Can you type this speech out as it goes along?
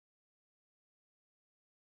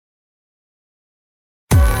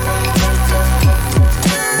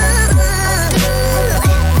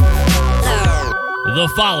The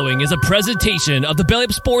following is a presentation of the Belly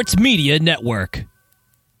Up Sports Media Network.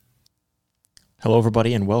 Hello,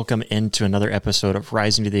 everybody, and welcome into another episode of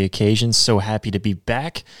Rising to the Occasion. So happy to be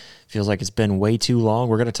back. Feels like it's been way too long.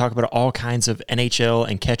 We're going to talk about all kinds of NHL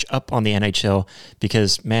and catch up on the NHL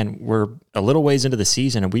because, man, we're a little ways into the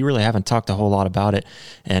season, and we really haven't talked a whole lot about it.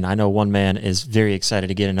 And I know one man is very excited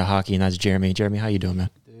to get into hockey, and that's Jeremy. Jeremy, how you doing, man?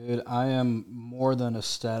 Dude, I am more than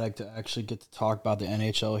ecstatic to actually get to talk about the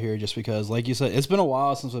NHL here just because, like you said, it's been a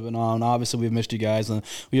while since we've been on. Obviously, we've missed you guys, and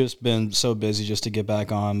we've just been so busy just to get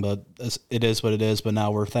back on, but it is what it is. But now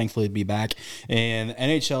we're thankfully to be back, and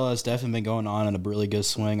NHL has definitely been going on in a really good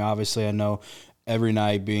swing. Obviously, I know every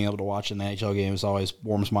night being able to watch an NHL game always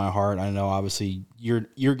warms my heart. I know, obviously, you're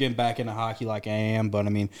getting back into hockey like I am, but, I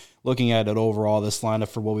mean, looking at it overall, this lineup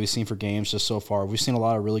for what we've seen for games just so far, we've seen a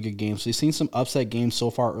lot of really good games. We've seen some upset games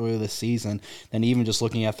so far earlier this season, and even just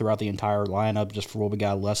looking at throughout the entire lineup just for what we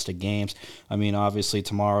got left of games. I mean, obviously,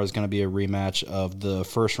 tomorrow is going to be a rematch of the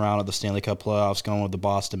first round of the Stanley Cup playoffs, going with the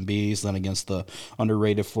Boston Bees, then against the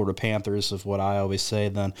underrated Florida Panthers, is what I always say.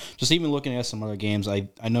 Then just even looking at some other games, I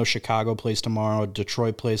know Chicago plays tomorrow,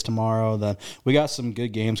 Detroit plays tomorrow. Then we got some good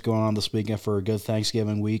games going on this weekend for a good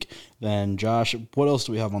Thanksgiving week. Then, Josh, what else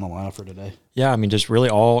do we have on the lineup for today? Yeah, I mean, just really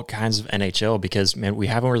all kinds of NHL because, man, we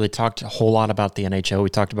haven't really talked a whole lot about the NHL. We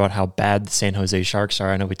talked about how bad the San Jose Sharks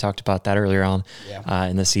are. I know we talked about that earlier on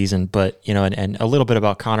in the season, but, you know, and a little bit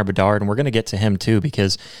about Connor Bedard, and we're going to get to him too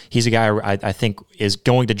because he's a guy I think is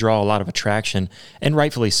going to draw a lot of attraction, and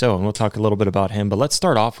rightfully so, and we'll talk a little bit about him. But let's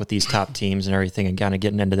start off with these top teams and everything and kind of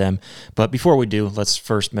getting into them. But before we do, let's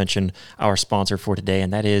first mention our sponsor for today,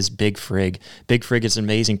 and that is Big Frig. Big Frig is an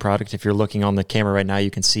amazing product. If you're looking on the camera right now,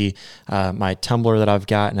 you can see my tumbler that I've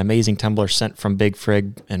got, an amazing tumbler sent from Big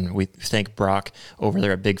Frig, and we thank Brock over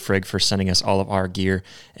there at Big Frig for sending us all of our gear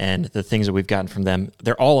and the things that we've gotten from them.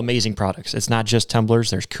 They're all amazing products. It's not just tumblers,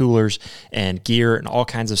 there's coolers and gear and all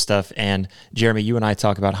kinds of stuff. And Jeremy, you and I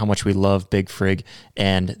talk about how much we love Big Frig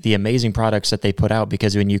and the amazing products that they put out,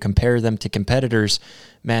 because when you compare them to competitors,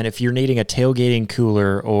 man, if you're needing a tailgating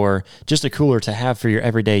cooler or just a cooler to have for your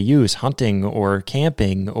everyday use, hunting or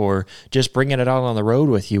camping or just bringing it out on the road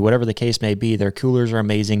with you, whatever the case may be, their coolers are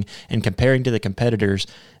amazing. And comparing to the competitors,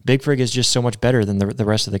 Big Frig is just so much better than the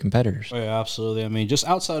rest of the competitors. Oh, yeah, absolutely. I mean, just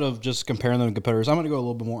outside of just comparing them to competitors, I'm going to go a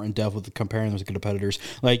little bit more in depth with comparing them to competitors.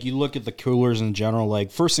 Like, you look at the coolers in general, like,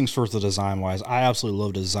 first things first, the design-wise, I absolutely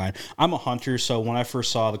love the design. I'm a hunter, so when I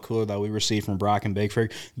first saw the cooler that we received from Brock and Big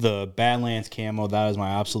Frig, the Badlands camo, that is my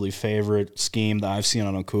absolutely favorite scheme that I've seen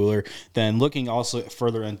on a cooler. Then looking also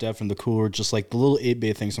further in depth in the cooler, just like the little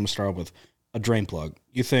 8-bit things I'm going to start with. A drain plug.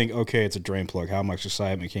 You think, okay, it's a drain plug. How much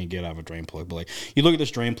excitement can you get out of a drain plug? But like, you look at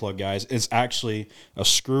this drain plug, guys. It's actually a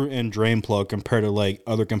screw-in drain plug compared to like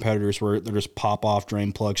other competitors where they're just pop-off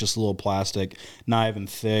drain plugs, just a little plastic, not even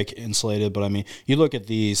thick, insulated. But I mean, you look at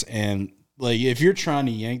these and like, if you're trying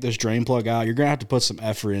to yank this drain plug out, you're going to have to put some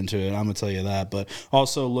effort into it. I'm going to tell you that. But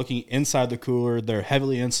also looking inside the cooler, they're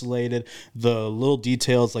heavily insulated. The little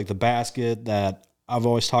details like the basket that I've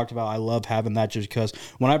always talked about, I love having that just because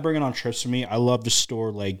when I bring it on trips for me, I love to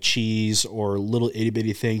store like cheese or little itty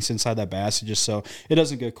bitty things inside that basket just so it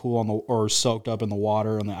doesn't get cool on the or soaked up in the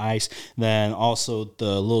water on the ice. Then also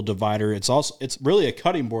the little divider, it's really a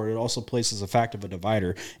cutting board. It also places a fact of a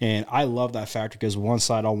divider, and I love that factor because one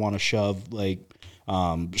side I'll want to shove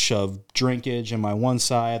drinkage in my one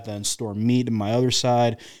side, then store meat in my other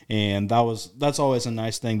side, and that's always a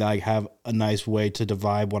nice thing that I have a nice way to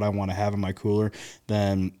divide what I want to have in my cooler.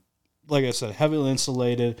 Then, like I said, heavily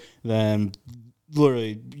insulated. Then,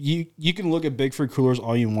 literally, you can look at Big Frig coolers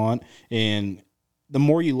all you want, and the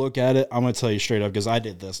more you look at it, I'm going to tell you straight up because I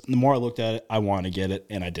did this. The more I looked at it, I wanted to get it,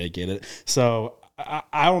 and I did get it. So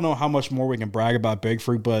I don't know how much more we can brag about Big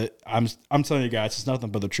Frig, but I'm telling you guys, it's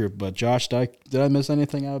nothing but the truth. But Josh, did I miss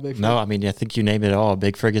anything out of Big Frig? No, I mean, I think you named it all.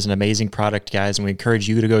 Big Frig is an amazing product, guys, and we encourage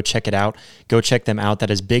you to go check it out. Go check them out.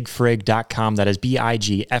 That is bigfrig.com. That is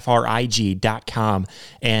BIGFRIG.com.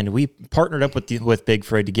 And we partnered up with Big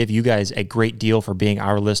Frig to give you guys a great deal for being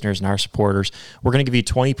our listeners and our supporters. We're going to give you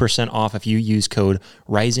 20% off if you use code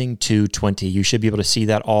RISING220. You should be able to see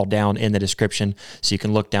that all down in the description, so you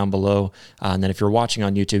can look down below. And then if you're watching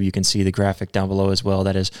on YouTube, you can see the graphic down below as well.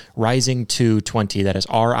 That is Rising220. That is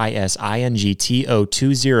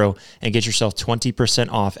RISINGTO20, and get yourself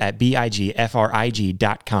 20% off at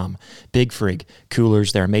BIGFRIG.com. Big Frig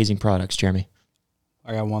coolers, they're amazing products. Jeremy,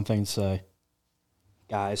 I got one thing to say.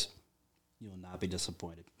 Guys, you will not be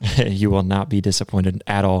disappointed. You will not be disappointed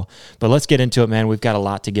at all. But let's get into it, man. We've got a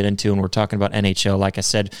lot to get into, and we're talking about NHL. Like I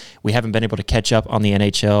said, we haven't been able to catch up on the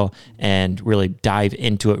NHL and really dive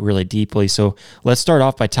into it really deeply. So let's start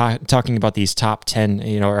off by talking about these top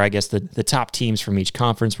 10, or I guess the top teams from each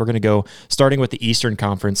conference. We're going to go starting with the Eastern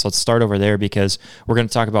Conference. Let's start over there because we're going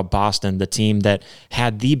to talk about Boston, the team that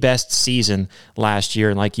had the best season last year.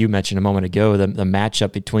 And like you mentioned a moment ago, the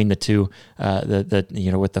matchup between the two,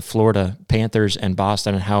 with the Florida Panthers and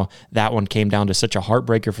Boston, and how that one came down to such a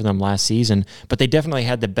heartbreaker for them last season. But they definitely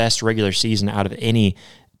had the best regular season out of any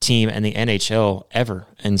team in the NHL ever.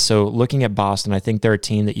 And so looking at Boston, I think they're a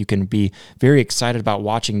team that you can be very excited about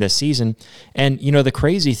watching this season. And, the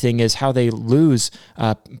crazy thing is how they lose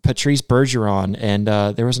Patrice Bergeron. And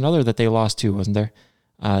there was another that they lost to, wasn't there?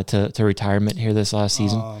 To retirement here this last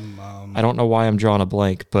season. I don't know why I'm drawing a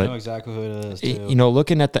blank, but I know exactly who it is too.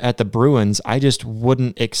 Looking at the Bruins, I just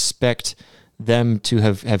wouldn't expect them to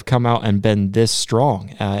have come out and been this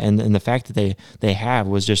strong, and the fact that they have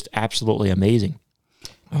was just absolutely amazing.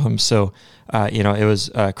 It was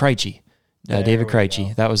Krejci. David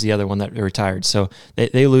Krejci. That was the other one that retired. So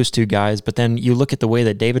they lose two guys, but then you look at the way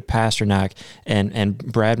that David Pastrnak and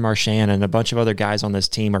Brad Marchand and a bunch of other guys on this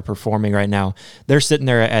team are performing right now. They're sitting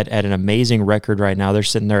there at an amazing record right now. They're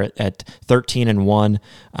sitting there at 13-1.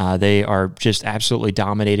 They are just absolutely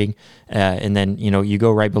dominating. And then, you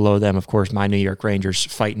go right below them, of course, my New York Rangers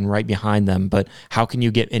fighting right behind them. But how can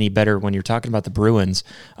you get any better when you're talking about the Bruins?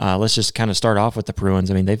 Let's just kind of start off with the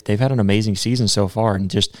Bruins. I mean, they've had an amazing season so far and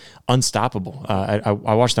just unstoppable. I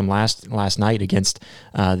watched them last night against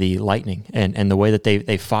the Lightning, and the way that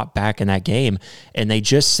they fought back in that game, and they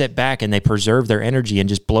just sit back and they preserve their energy and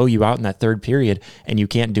just blow you out in that third period, and you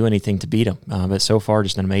can't do anything to beat them. But so far,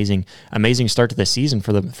 just an amazing start to the season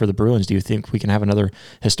for the Bruins. Do you think we can have another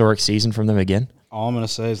historic season from them again? All I'm going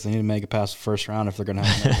to say is they need to make it past the first round if they're going to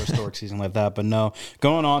have another historic season like that. But no,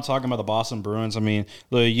 going on talking about the Boston Bruins, I mean,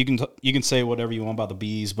 you can say whatever you want about the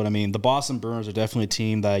Bees, but I mean, the Boston Bruins are definitely a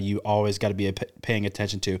team that you always got to be paying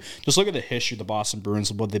attention to. Just look at the history of the Boston Bruins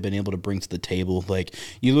and what they've been able to bring to the table. Like,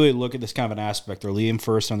 you really look at this kind of an aspect. They're leading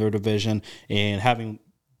first in their division and having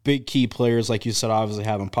big key players, like you said, obviously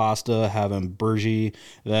having Pasta, having Bergie,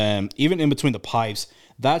 then even in between the pipes.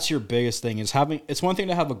 That's your biggest thing is it's one thing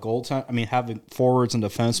to have a goaltender, having forwards and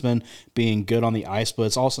defensemen being good on the ice, but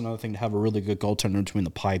it's also another thing to have a really good goaltender between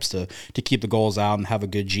the pipes to keep the goals out and have a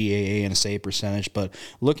good GAA and a save percentage. But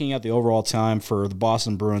looking at the overall time for the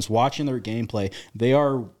Boston Bruins, watching their gameplay, they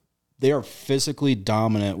are physically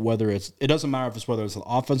dominant, it doesn't matter whether it's the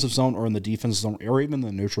offensive zone or in the defensive zone or even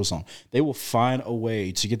the neutral zone. They will find a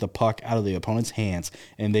way to get the puck out of the opponent's hands,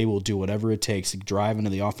 and they will do whatever it takes to drive into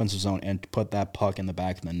the offensive zone and put that puck in the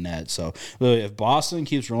back of the net. So if Boston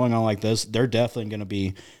keeps rolling on like this, they're definitely going to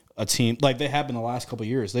be a team like they have been the last couple of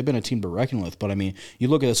years. They've been a team to reckon with. But, I mean, you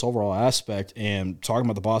look at this overall aspect and talking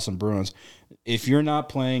about the Boston Bruins, if you're not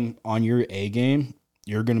playing on your A game,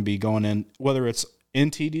 you're going to be going in, whether it's in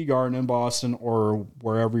TD Garden in Boston or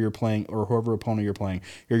wherever you're playing or whoever opponent you're playing,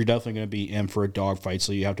 you're definitely going to be in for a dogfight.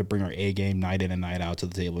 So you have to bring our A game night in and night out to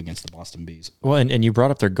the table against the Boston Bees. Well, and you brought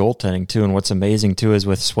up their goaltending too. And what's amazing too is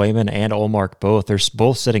with Swayman and Ullmark both, they're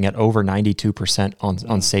both sitting at over 92%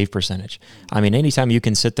 on save percentage. I mean, anytime you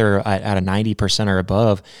can sit there at a 90% or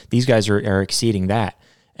above, these guys are exceeding that.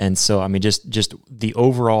 And so, I mean, just the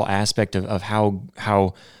overall aspect of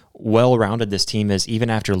how well-rounded this team is, even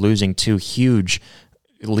after losing two huge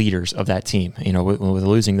leaders of that team, with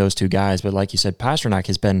losing those two guys. But like you said, Pastrnak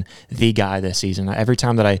has been the guy this season. Every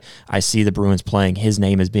time that I see the Bruins playing, his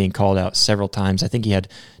name is being called out several times. I think he had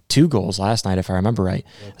 2 goals last night, if I remember right.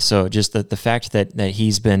 Yep. So just the fact that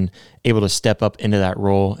he's been able to step up into that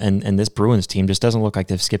role, and this Bruins team just doesn't look like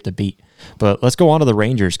they've skipped a beat. But let's go on to the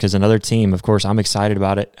Rangers, because another team, of course, I'm excited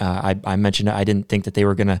about it. I mentioned I didn't think that they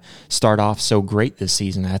were going to start off so great this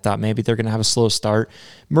season. I thought maybe they're going to have a slow start,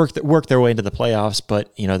 work their way into the playoffs,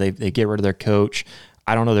 but they get rid of their coach.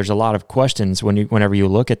 I don't know. There's a lot of questions whenever you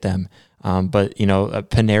look at them. But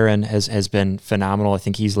Panarin has been phenomenal. I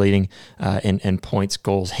think he's leading in points,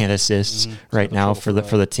 goals, and assists right now for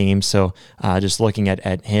the team. So just looking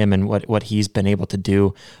at him and what he's been able to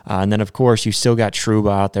do, and then of course you still got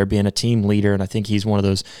Trouba out there being a team leader, and I think he's one of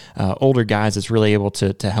those older guys that's really able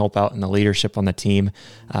to help out in the leadership on the team,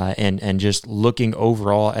 and just looking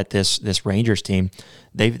overall at this Rangers team.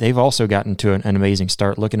 They've also gotten to an amazing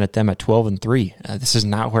start. Looking at them at 12-3, this is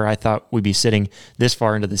not where I thought we'd be sitting this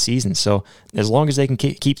far into the season. So as long as they can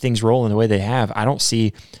keep things rolling the way they have, I don't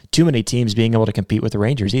see too many teams being able to compete with the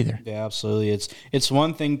Rangers either. Yeah, absolutely. It's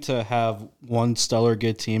one thing to have one stellar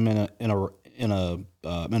good team in a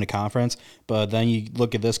in a conference. But then you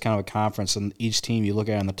look at this kind of a conference, and each team you look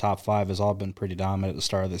at in the top 5 has all been pretty dominant at the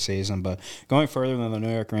start of the season. But going further than the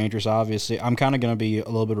New York Rangers, obviously, I'm kind of going to be a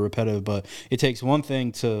little bit repetitive, but it takes one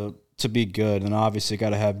thing to be good, and obviously got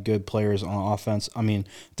to have good players on offense. I mean,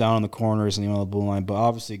 down in the corners and even on the blue line. But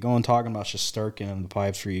obviously, talking about Shesterkin and the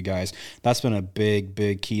pipes for you guys, that's been a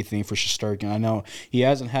big key thing for Shesterkin. I know he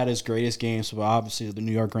hasn't had his greatest games, but obviously the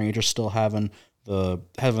New York Rangers still having the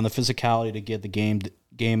physicality to get the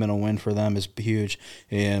game and a win for them is huge.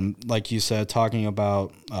 And like you said, talking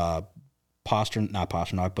about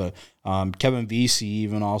Pasternak, but Kevin Vesey,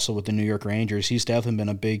 even also with the New York Rangers, he's definitely been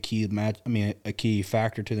a big a key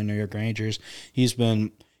factor to the New York Rangers. He's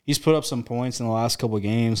put up some points in the last couple of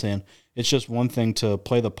games, and it's just one thing to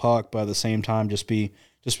play the puck, but at the same time, just be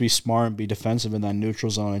smart and be defensive in that neutral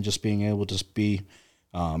zone, and just being able to be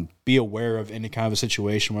aware of any kind of a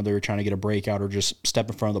situation, whether you're trying to get a breakout or just step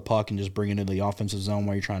in front of the puck and just bring it into the offensive zone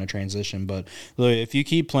while you're trying to transition. But if you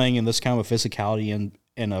keep playing in this kind of a physicality and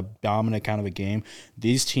in a dominant kind of a game,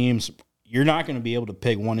 these teams, you're not going to be able to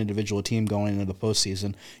pick one individual team going into the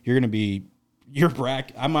postseason. You're going to be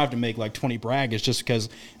I might have to make like 20 brackets just because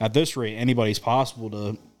at this rate anybody's possible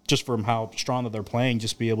to, just from how strong that they're playing,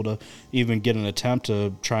 just be able to even get an attempt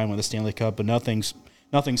to try and win the Stanley Cup. But nothing's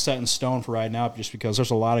set in stone for right now, just because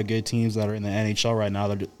there's a lot of good teams that are in the NHL right now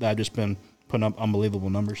that have just been putting up unbelievable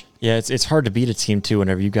numbers. Yeah, it's hard to beat a team too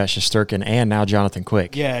whenever you've got Shesterkin and now Jonathan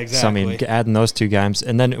Quick. Yeah, exactly. So I mean, adding those two guys,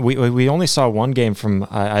 and then we only saw one game from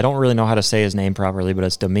I don't really know how to say his name properly, but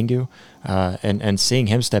it's Domingue. And seeing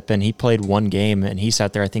him step in, he played one game and he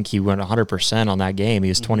sat there. I think he went 100% on that game. He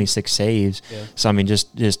has 26 saves. Yeah. So I mean,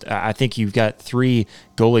 just I think you've got 3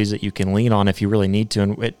 goalies that you can lean on if you really need to,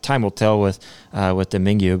 and time will tell with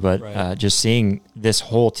Domingue. But right. Just seeing this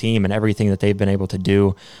whole team and everything that they've been able to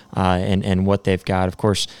do, and what they've got. Of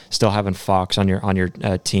course, still having Fox on your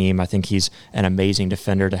team, I think he's an amazing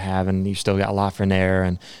defender to have, and you still got Lafreniere,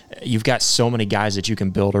 and you've got so many guys that you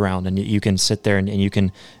can build around, and you can sit there and you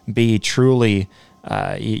can be truly.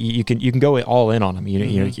 You can go all in on them.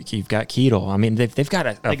 You've got Ketel. I mean, they've got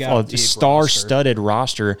a star-studded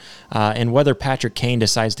roster, and whether Patrick Kane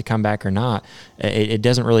decides to come back or not, it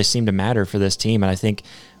doesn't really seem to matter for this team. And I think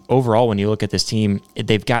overall, when you look at this team,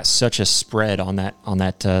 they've got such a spread on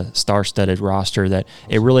that star-studded roster that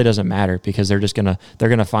it really doesn't matter, because they're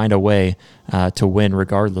gonna find a way to win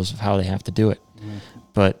regardless of how they have to do it.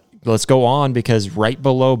 But let's go on, because right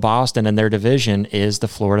below Boston in their division is the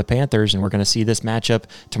Florida Panthers, and we're going to see this matchup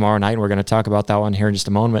tomorrow night, and we're going to talk about that one here in just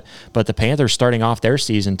a moment. But the Panthers starting off their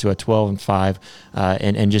season to a 12-5,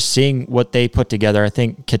 and just seeing what they put together. I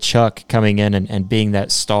think Tkachuk coming in and being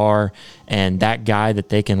that star and that guy that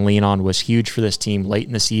they can lean on was huge for this team late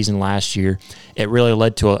in the season last year. It really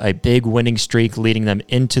led to a big winning streak, leading them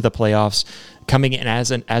into the playoffs, coming in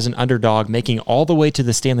as an underdog, making all the way to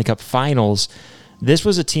the Stanley Cup Finals. This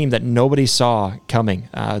was a team that nobody saw coming,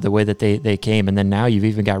 the way that they came. And then now you've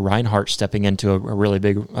even got Reinhart stepping into a really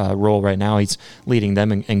big role right now. He's leading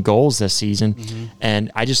them in goals this season. Mm-hmm.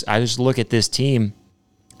 And I just look at this team.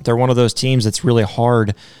 They're one of those teams that's really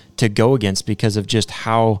hard to go against because of just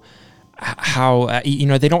how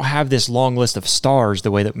they don't have this long list of stars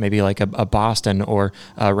the way that maybe like a Boston or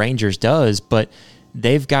Rangers does, but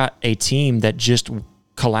they've got a team that just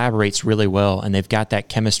collaborates really well, and they've got that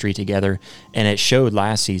chemistry together, and it showed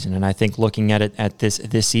last season. And I think looking at it at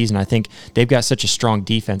this season, I think they've got such a strong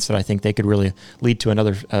defense that I think they could really lead to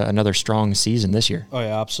another strong season this year. Oh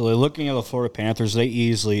yeah, absolutely. Looking at the Florida Panthers,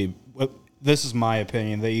 this is my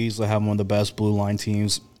opinion, they easily have one of the best blue line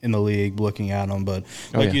teams in the league looking at them. But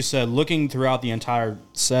you said, looking throughout the entire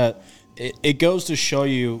set, it goes to show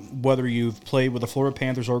you whether you've played with the Florida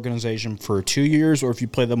Panthers organization for 2 years or if you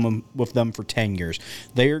play them with them for 10 years.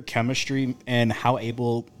 Their chemistry and how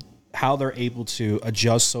they're able to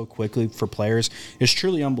adjust so quickly for players is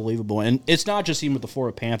truly unbelievable. And it's not just even with the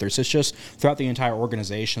Florida Panthers. It's just throughout the entire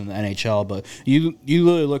organization in the NHL. But you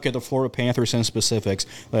literally look at the Florida Panthers in specifics,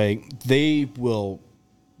 like they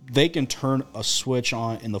can turn a switch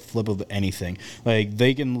on in the flip of anything. Like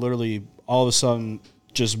they can literally all of a sudden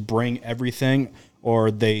just bring everything,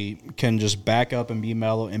 or they can just back up and be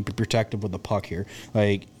mellow and be protective with the puck here.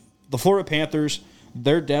 Like the Florida Panthers,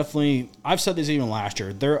 they're definitely, I've said this even last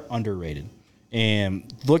year, they're underrated.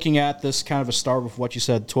 And looking at this kind of a start with what you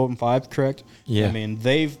said, 12-5, correct? Yeah. I mean,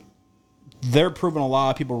 they're proving a lot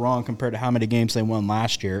of people wrong compared to how many games they won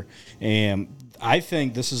last year. And I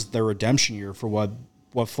think this is their redemption year for what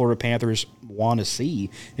Florida Panthers want to see.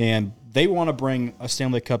 And they want to bring a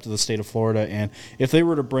Stanley Cup to the state of Florida. And if they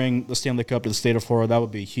were to bring the Stanley Cup to the state of Florida, that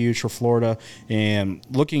would be huge for Florida. And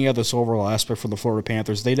looking at this overall aspect for the Florida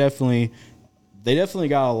Panthers, they definitely they definitely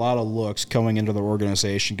got a lot of looks coming into the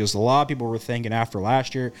organization because a lot of people were thinking after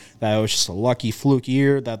last year that it was just a lucky fluke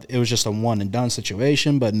year, that it was just a one and done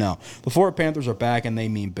situation. But no, the Florida Panthers are back and they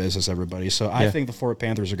mean business, everybody. So I think the Florida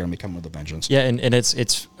Panthers are going to be coming with a vengeance. Yeah, and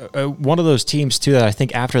it's one of those teams too that I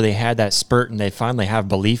think after they had that spurt and they finally have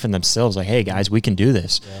belief in themselves, like, hey guys, we can do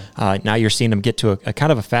this. Yeah. Now you're seeing them get to a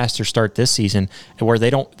kind of a faster start this season, where they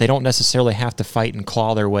don't necessarily have to fight and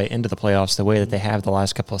claw their way into the playoffs the way that they have the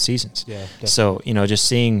last couple of seasons. Yeah, definitely. So just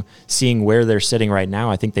seeing where they're sitting right now,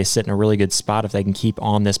 I think they sit in a really good spot if they can keep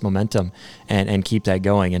on this momentum and keep that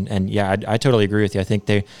going. And yeah, I totally agree with you. I think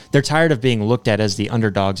they're tired of being looked at as the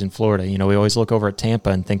underdogs in Florida. We always look over at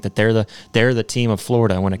Tampa and think that they're the team of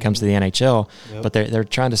Florida when it comes to the NHL, but they're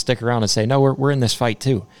trying to stick around and say, no, we're in this fight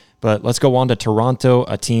too. But let's go on to Toronto,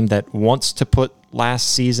 a team that wants to put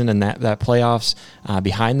last season and that playoffs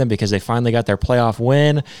behind them because they finally got their playoff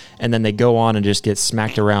win, and then they go on and just get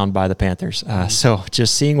smacked around by the Panthers. So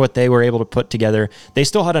just seeing what they were able to put together, they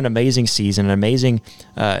still had an amazing season, an amazing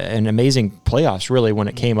playoffs really when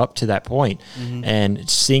it came up to that point. And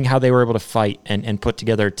seeing how they were able to fight and put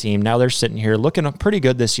together a team. Now they're sitting here looking pretty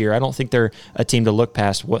good this year. I don't think they're a team to look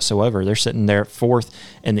past whatsoever. They're sitting there 4th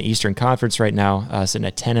in the Eastern Conference right now, sitting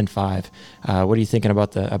at 10-5. What are you thinking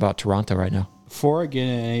about Toronto right now? Before I get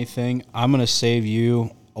into anything, I'm going to save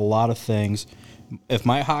you a lot of things. If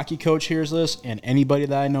my hockey coach hears this, and anybody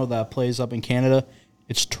that I know that plays up in Canada,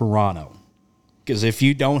 it's Toronto. Because if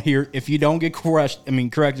you don't get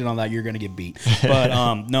corrected on that, you're going to get beat.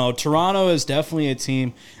 But no, Toronto is definitely a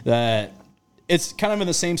team that it's kind of in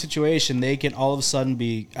the same situation. They can all of a sudden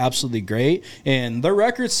be absolutely great, and their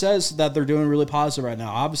record says that they're doing really positive right now.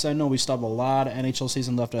 Obviously, I know we still have a lot of NHL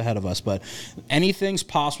season left ahead of us, but anything's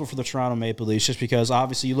possible for the Toronto Maple Leafs just because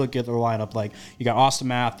obviously you look at their lineup, like you got Austin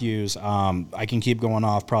Matthews. I can keep going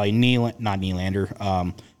off, probably not Nylander.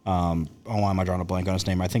 Why am I drawing a blank on his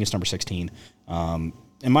name? I think it's number 16.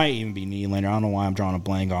 It might even be Nylander. I don't know why I'm drawing a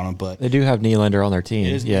blank on him, but they do have Nylander on their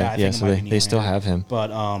team. So they still have him.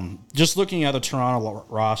 But just looking at the Toronto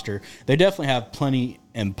roster, they definitely have plenty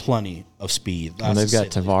of speed. And they've got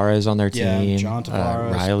Tavares on their team, John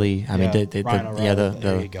Tavares, Riley. I mean,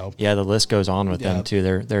 there you go. Yeah, the list goes on with them too.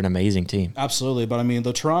 They're an amazing team. Absolutely, but I mean,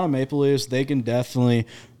 the Toronto Maple Leafs, they can definitely.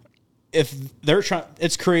 If they're trying,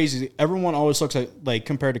 it's crazy. Everyone always looks at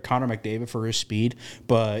compared to Connor McDavid for his speed,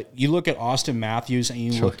 but you look at Austin Matthews and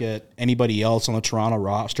you look at anybody else on the Toronto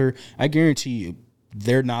roster. I guarantee you,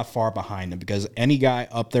 they're not far behind them because any guy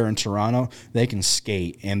up there in Toronto, they can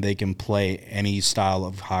skate and they can play any style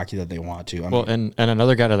of hockey that they want to. And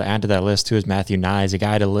another guy to add to that list too is Matthew Nyes, a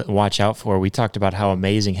guy to watch out for. We talked about how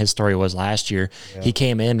amazing his story was last year. Yeah. He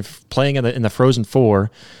came in playing in the Frozen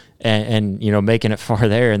Four. And making it far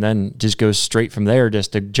there, and then just goes straight from there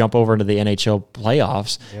just to jump over into the NHL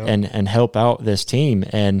playoffs and help out this team.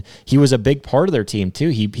 And he was a big part of their team too.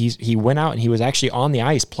 He went out and he was actually on the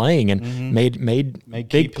ice playing and made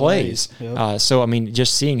big plays. Yep. So I mean,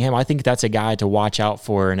 just seeing him, I think that's a guy to watch out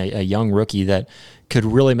for, and a young rookie that could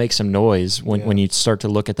really make some noise when you start to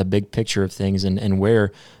look at the big picture of things and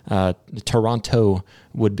where Toronto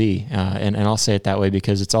would be. And I'll say it that way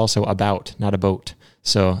because it's also about, not a boat.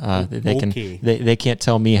 So they can't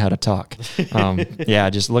tell me how to talk.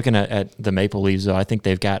 Just looking at the Maple Leafs, though, I think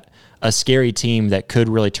they've got a scary team that could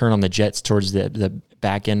really turn on the Jets towards the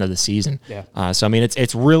back end of the season. Yeah. So I mean,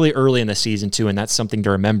 it's really early in the season too, and that's something to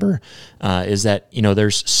remember. Is that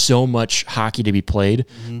there's so much hockey to be played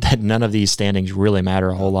that none of these standings really matter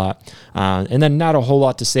a whole lot. And then not a whole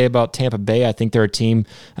lot to say about Tampa Bay. I think they're a team.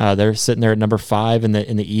 They're sitting there at number 5 in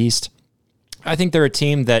the East. I think they're a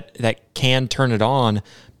team that can turn it on,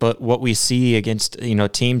 but what we see against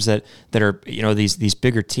teams that are these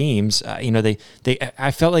bigger teams,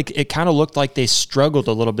 I felt like it kind of looked like they struggled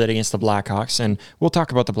a little bit against the Blackhawks, and we'll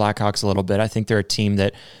talk about the Blackhawks a little bit. I think they're a team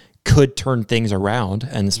that could turn things around,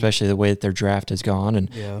 and especially the way that their draft has gone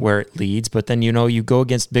and where it leads. But then, you go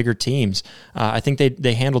against bigger teams. I think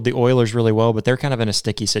they handled the Oilers really well, but they're kind of in a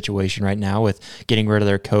sticky situation right now with getting rid of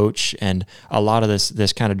their coach and a lot of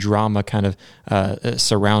this kind of drama kind of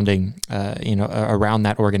surrounding, around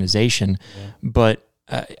that organization. Yeah. But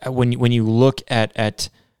when you look at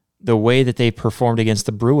the way that they performed against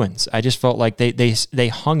the Bruins, I just felt like they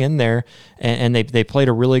hung in there and they played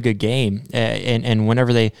a really good game. And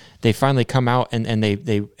whenever they finally come out and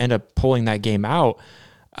they end up pulling that game out,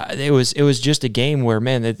 it was just a game where,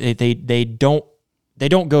 man, they they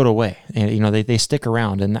don't go away. And, they stick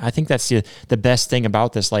around. And I think that's the best thing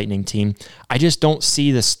about this Lightning team. I just don't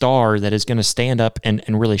see the star that is going to stand up and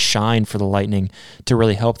really shine for the Lightning to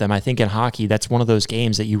really help them. I think in hockey, that's one of those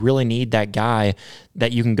games that you really need that guy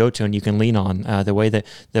that you can go to and you can lean on. The way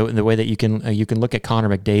that you can look at Connor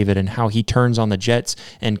McDavid and how he turns on the Jets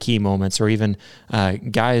in key moments, or even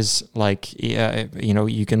guys like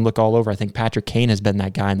you can look all over. I think Patrick Kane has been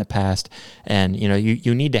that guy in the past, and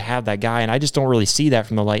you need to have that guy. And I just don't really see that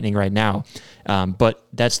from the Lightning right now. But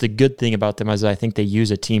that's the good thing about them, is I think they use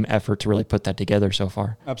a team effort to really put that together so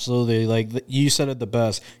far. Absolutely. Like you said it the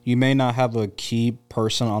best. You may not have a key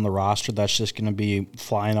person on the roster that's just going to be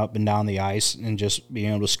flying up and down the ice and just being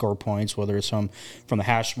able to score points, whether it's from the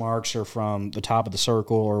hash marks or from the top of the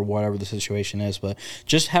circle or whatever the situation is. But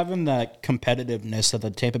just having that competitiveness that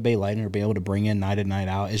the Tampa Bay Lightning are be able to bring in night in, night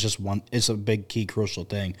out is it's a big key crucial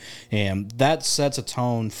thing. And that sets a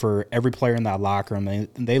tone for every player in that locker room.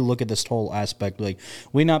 They look at this whole aspect like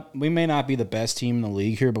we may not be the best team in the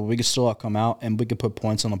league here, but we can still come out and we can put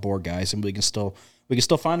points on the board, guys, and we can still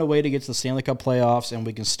find a way to get to the Stanley Cup playoffs, and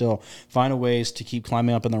we can still find a ways to keep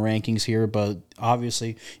climbing up in the rankings here. But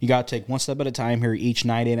obviously, you got to take one step at a time here, each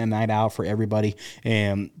night in and night out for everybody,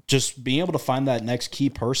 and just being able to find that next key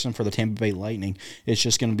person for the Tampa Bay Lightning. It's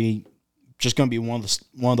just going to be one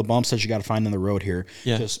of the bumps that you got to find in the road here.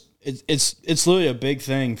 Yeah. It's literally a big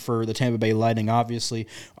thing for the Tampa Bay Lightning. Obviously,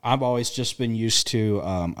 I've always just been used to.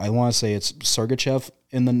 I want to say it's Sergachev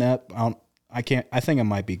in the net. I think I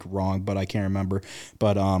might be wrong, but I can't remember.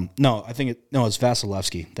 But no, it's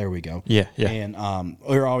Vasilevsky. There we go. Yeah. And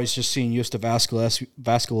we're always just seeing used to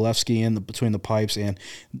Vasilevsky between the pipes, and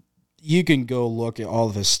you can go look at all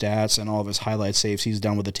of his stats and all of his highlight saves he's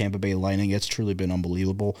done with the Tampa Bay Lightning. It's truly been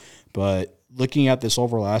unbelievable. But looking at this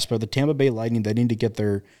overall aspect, the Tampa Bay Lightning, they need to get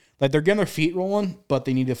they're getting their feet rolling, but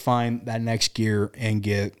they need to find that next gear and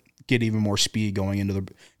get even more speed going into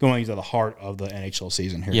the heart of the NHL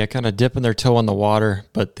season here. Yeah, kind of dipping their toe in the water,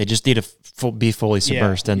 but they just need to be fully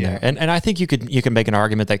submerged in there. And I think you can make an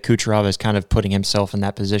argument that Kucherov is kind of putting himself in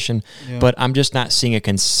that position, but I'm just not seeing a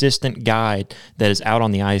consistent guy that is out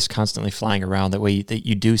on the ice constantly flying around that way that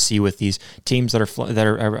you do see with these teams that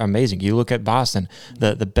are amazing. You look at Boston,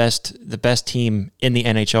 the best team in the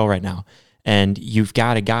NHL right now. And you've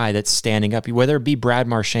got a guy that's standing up, whether it be Brad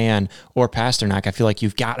Marchand or Pasternak. I feel like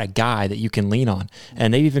you've got a guy that you can lean on.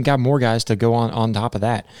 And they've even got more guys to go on top of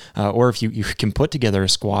that. Or if you can put together a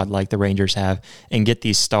squad like the Rangers have and get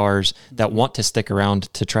these stars that want to stick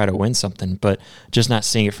around to try to win something, but just not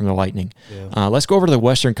seeing it from the Lightning. Yeah. Let's go over to the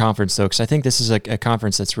Western Conference, though, because I think this is a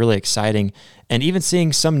conference that's really exciting. And even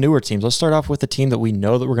seeing some newer teams. Let's start off with the team that we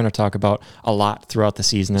know that we're going to talk about a lot throughout the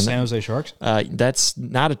season. San Jose Sharks? That's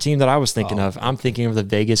not a team that I was thinking of. I'm thinking of the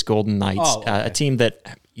Vegas Golden Knights, a team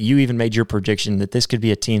that you even made your prediction that this could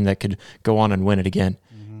be a team that could go on and win it again.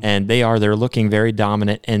 And they're looking very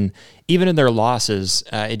dominant. And even in their losses,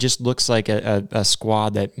 it just looks like a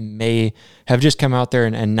squad that may have just come out there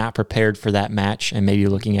and not prepared for that match and maybe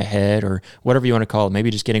looking ahead or whatever you want to call it, maybe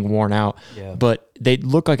just getting worn out. Yeah. But they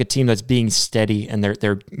look like a team that's being steady and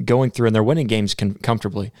they're going through and they're winning games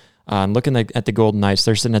comfortably. Looking at the Golden Knights,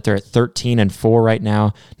 they're sitting at there at 13-4 right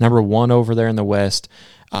now, number 1 over there in the West.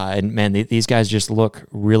 And man, these guys just look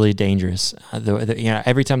really dangerous.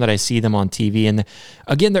 Every time that I see them on TV, and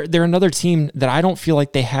again, they're another team that I don't feel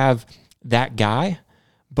like they have that guy,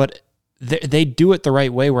 but they do it the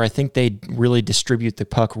right way, where I think they really distribute the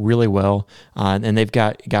puck really well, and they've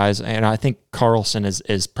got guys. And I think Carlson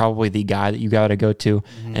is probably the guy that you got to go to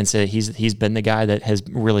and say he's been the guy that has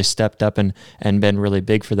really stepped up and been really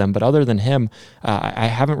big for them. But other than him, I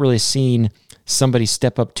haven't really seen somebody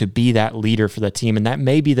step up to be that leader for the team. And that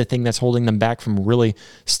may be the thing that's holding them back from really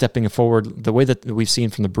stepping forward the way that we've seen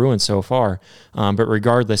from the Bruins so far. But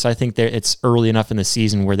regardless, I think it's early enough in the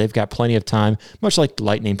season where they've got plenty of time, much like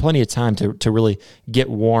Lightning, plenty of time to really get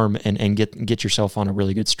warm and get yourself on a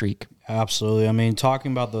really good streak. Absolutely. I mean,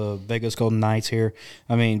 talking about the Vegas Golden Knights here,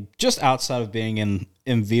 I mean, just outside of being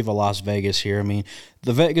in Viva Las Vegas here, I mean,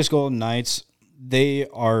 the Vegas Golden Knights,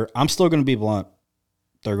 I'm still going to be blunt.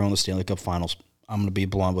 They're going to the Stanley Cup Finals. I'm going to be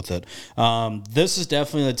blunt with it. This is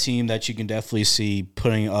definitely a team that you can definitely see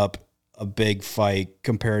putting up a big fight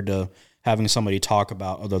compared to having somebody talk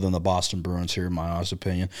about other than the Boston Bruins here, in my honest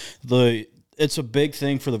opinion. It's a big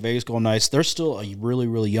thing for the Vegas Golden Knights. They're still a really,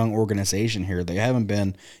 really young organization here. They haven't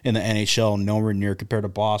been in the NHL nowhere near compared to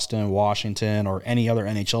Boston, Washington, or any other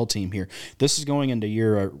NHL team here. This is going into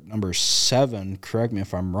year number 7. Correct me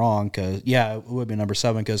if I'm wrong, because, it would be number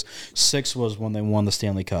 7, because 6 was when they won the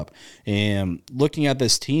Stanley Cup. And looking at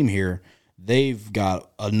this team here, they've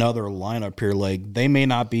got another lineup here. Like, they may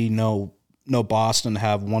not be know Boston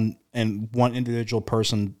have one individual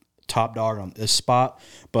person top dog on this spot,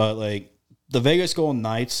 but like the Vegas Golden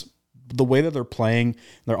Knights, the way that they're playing,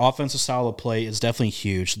 their offensive style of play is definitely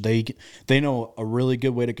huge. They know a really good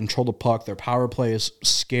way to control the puck. Their power play is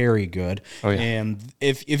scary good. Oh, yeah. And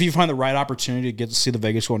if you find the right opportunity to get to see the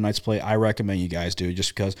Vegas Golden Knights play, I recommend you guys do,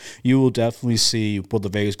 just because you will definitely see what the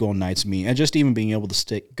Vegas Golden Knights mean. And just even being able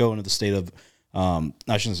to go into the state of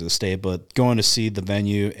I shouldn't say the state, but going to see the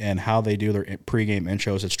venue and how they do their pregame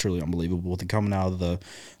intros, it's truly unbelievable. With coming out of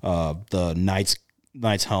the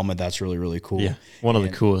Knights helmet, that's really, really cool. Yeah, one of the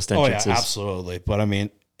coolest entrances. Oh yeah, absolutely. But I mean,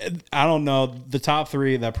 I don't know. The top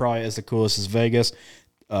three that probably is the coolest is Vegas,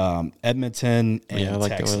 Edmonton, and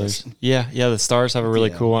Texas. Yeah, the Stars have a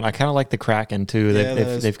really cool one. I kind of like the Kraken too.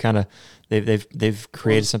 They've kind of they've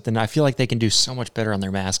created something. I feel like they can do so much better on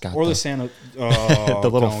their mascot. Or the the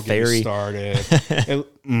little fairy started.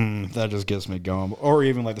 That just gets me going. Or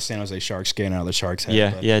even like the San Jose Sharks skating out of the Sharks'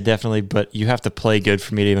 head. Yeah, definitely. But you have to play good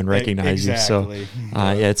for me to even recognize you. So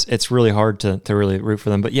it's really hard to really root for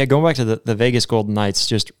them. But yeah, going back to the Vegas Golden Knights,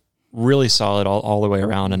 just really solid all the way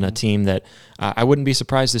around, and a team that I wouldn't be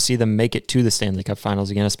surprised to see them make it to the Stanley Cup Finals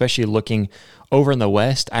again, especially looking over in the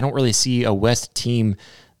West. I don't really see a West team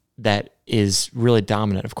that is really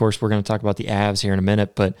dominant. Of course, we're going to talk about the Avs here in a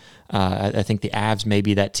minute, but I think the Avs may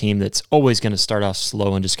be that team that's always going to start off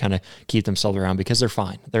slow and just kind of keep themselves around because they're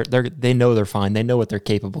fine. They know they're fine. They know what they're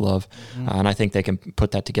capable of, and I think they can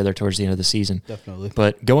put that together towards the end of the season. Definitely.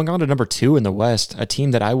 But going on to number 2 in the West, a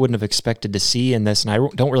team that I wouldn't have expected to see in this, and I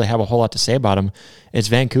don't really have a whole lot to say about them, is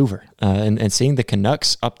Vancouver. And seeing the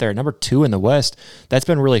Canucks up there, number 2 in the West, that's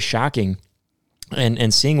been really shocking.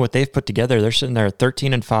 And seeing what they've put together, they're sitting there at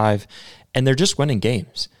 13-5, and they're just winning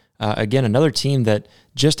games. Again, another team that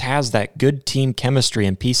just has that good team chemistry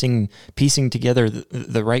and piecing together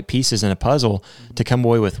the right pieces in a puzzle to come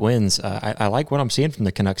away with wins. I like what I'm seeing from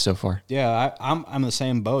the Canucks so far. Yeah, I'm in the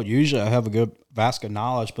same boat. Usually I have a good vast of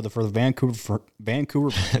knowledge, but for the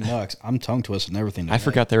Vancouver Canucks, I'm tongue twisting everything today. I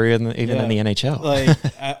forgot they were even in the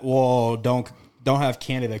NHL. Don't have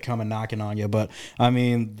Canada coming knocking on you. But, I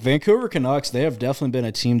mean, Vancouver Canucks, they have definitely been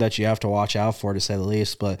a team that you have to watch out for, to say the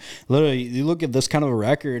least. But literally, you look at this kind of a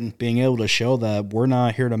record and being able to show that we're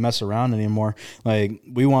not here to mess around anymore. Like,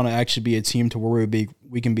 we want to actually be a team to where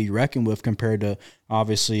we can be reckoned with compared to,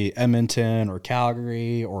 obviously, Edmonton or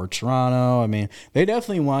Calgary or Toronto. I mean, they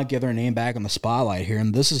definitely want to get their name back on the spotlight here.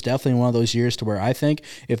 And this is definitely one of those years to where I think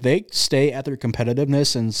if they stay at their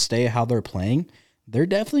competitiveness and stay how they're playing, they're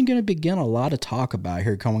definitely going to begin a lot of talk about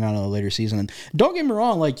here coming out of the later season. And don't get me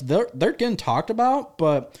wrong, like they're getting talked about,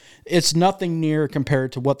 but it's nothing near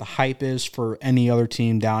compared to what the hype is for any other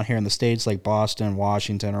team down here in the States, like Boston,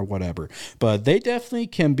 Washington, or whatever. But they definitely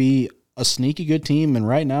can be a sneaky good team, and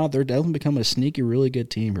right now they're definitely becoming a sneaky, really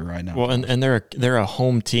good team here right now. Well, and they're a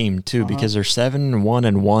home team too, because they're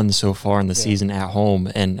 7-1-1 so far in the season at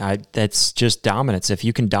home, and that's just dominance. If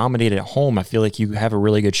you can dominate at home, I feel like you have a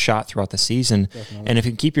really good shot throughout the season. Definitely. And if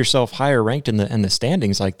you keep yourself higher ranked in the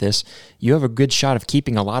standings like this, you have a good shot of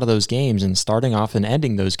keeping a lot of those games and starting off and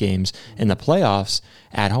ending those games in the playoffs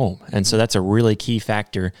at home. And so that's a really key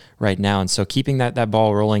factor right now. And so keeping that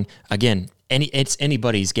ball rolling again. It's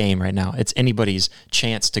anybody's game right now. It's anybody's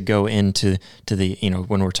chance to go into the,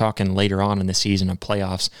 when we're talking later on in the season of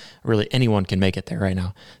playoffs, really anyone can make it there right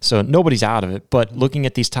now. So nobody's out of it. But looking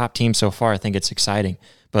at these top teams so far, I think it's exciting.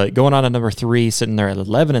 But going on to number 3, sitting there at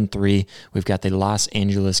 11-3, we've got the Los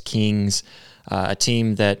Angeles Kings, a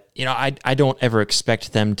team that, I don't ever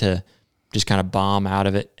expect them to just kind of bomb out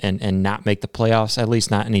of it and not make the playoffs, at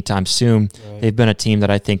least not anytime soon. Right. They've been a team that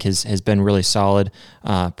I think has been really solid,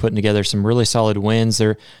 putting together some really solid wins.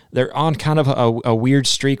 They're on kind of a weird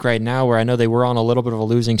streak right now where I know they were on a little bit of a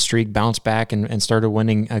losing streak, bounced back and started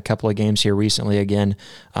winning a couple of games here recently again.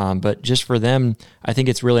 But just for them, I think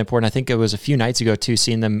it's really important. I think it was a few nights ago, too,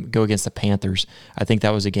 seeing them go against the Panthers. I think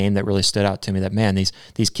that was a game that really stood out to me, that, man,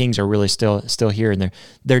 these Kings are really still here, and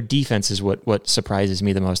their defense is what surprises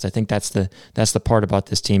me the most. I think that's the part about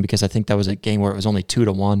this team, because I think that was a game where it was only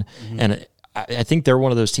 2-1, and I think they're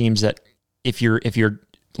one of those teams that if you're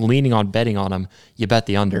leaning on betting on them, you bet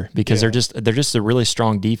the under, because they're just a really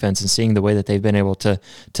strong defense, and seeing the way that they've been able to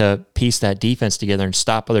piece that defense together and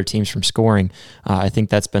stop other teams from scoring, I think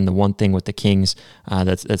that's been the one thing with the Kings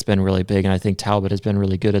that's been really big. And I think Talbot has been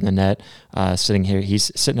really good in the net. Sitting here,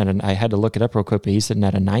 he's sitting at I had to look it up real quick, but he's sitting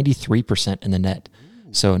at a 93% in the net.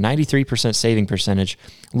 So 93% saving percentage,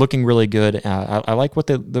 looking really good. I like what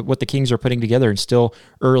the Kings are putting together, and still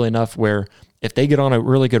early enough where if they get on a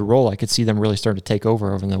really good roll, I could see them really starting to take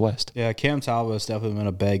over in the West. Yeah, Cam Talbot has definitely been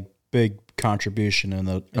a big contribution in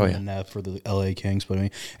the net for the LA Kings. But I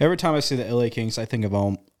mean, every time I see the LA Kings, I think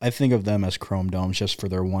of them as chrome domes just for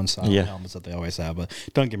their one side helmets that they always have. But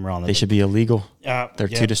don't get me wrong, they should be illegal. They're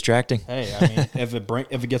too distracting. Hey, I mean,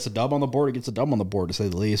 if it gets a dub on the board, it gets a dub on the board, to say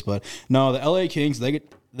the least. But no, the LA Kings,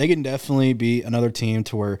 they can definitely be another team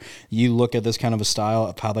to where you look at this kind of a style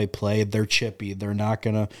of how they play. They're chippy. They're not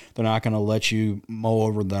gonna let you mow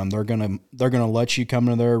over them. They're gonna let you come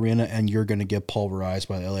into their arena and you're gonna get pulverized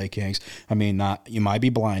by the LA Kings. I mean, you might be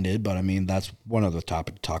blinded, but I mean that's one other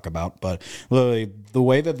topic to talk about. But literally, the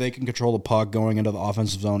way that they can control the puck going into the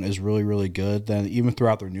offensive zone is really, really good. Then even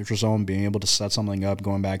throughout their neutral zone, being able to set something up,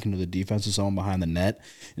 going back into the defensive zone behind the net,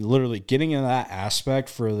 literally getting in that aspect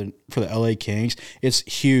for the LA Kings, it's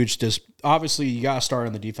huge. Just obviously you got to start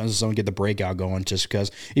in the defensive zone, get the breakout going, just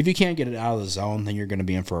because if you can't get it out of the zone, then you're going to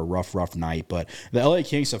be in for a rough night. But the LA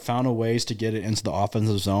Kings have found a ways to get it into the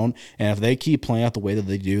offensive zone, and if they keep playing out the way that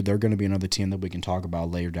they do, they're going to be another team that we can talk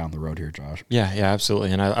about later down the road here, Josh. Yeah,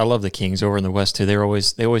 absolutely. And I love the Kings over in the West too. They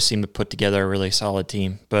always seem to put together a really solid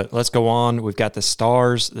team. But let's go on. We've got the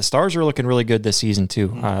Stars. The Stars are looking really good this season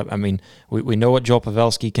too. I mean, we know what Joel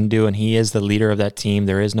Pavelski can do, and he is the leader of that team.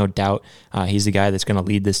 There is no doubt he's the guy that's going to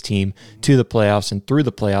lead this team to the playoffs and through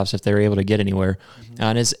the playoffs if they're able to get anywhere.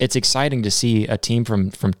 And it's exciting to see a team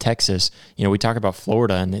from Texas. You know, we talk about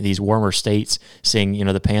Florida and these warmer states, seeing, you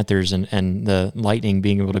know, the Panthers and the Lightning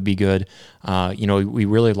being able to be good. You know, we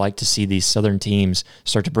really like to see these Southern teams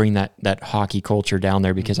start to bring that hockey culture down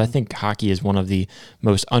there, because I think hockey is one of the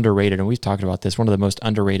most underrated, and we've talked about this, one of the most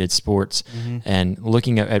underrated sports. And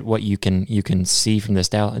looking at what you can see from this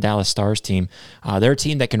Dallas Stars team, they're a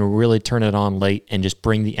team that can really turn it on late and just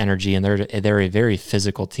bring the energy, and they're a very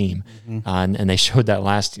physical team. And they showed that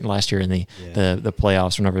last year in the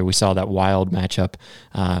playoffs, whenever we saw that wild matchup,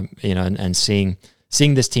 you know, and seeing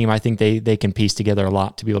this team, I think they can piece together a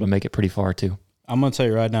lot to be able to make it pretty far too. I'm going to tell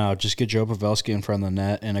you right now, just get Joe Pavelski in front of the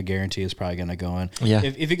net, and I guarantee it's probably going to go in. Yeah.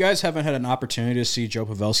 If you guys haven't had an opportunity to see Joe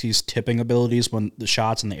Pavelski's tipping abilities when the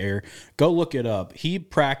shot's in the air, go look it up. He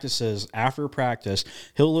practices, after practice,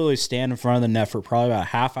 he'll literally stand in front of the net for probably about a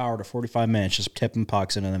half hour to 45 minutes just tipping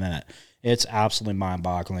pucks into the net. It's absolutely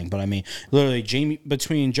mind-boggling. But, I mean, literally,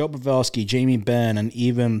 between Joe Pavelski, Jamie Benn, and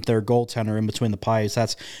even their goaltender in between the pipes,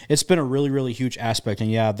 it's been a really, really huge aspect.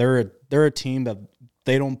 And, yeah, they're a team that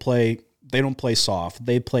they don't play soft.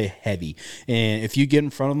 They play heavy. And if you get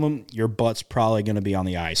in front of them, your butt's probably going to be on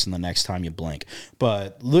the ice in the next time you blink.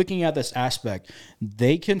 But looking at this aspect,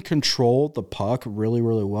 they can control the puck really,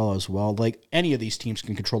 really well as well. Like, any of these teams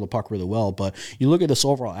can control the puck really well. But you look at this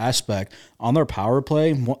overall aspect on their power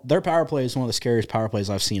play. Their power play is one of the scariest power plays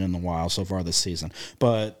I've seen in a while so far this season.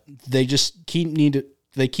 But they just need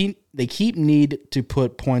to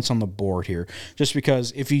put points on the board here, just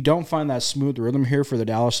because if you don't find that smooth rhythm here for the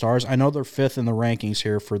Dallas Stars, I know they're 5th in the rankings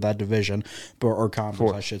here for that division, or conference,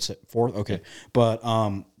 fourth. I should say 4th. Okay. Yeah. But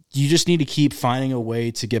you just need to keep finding a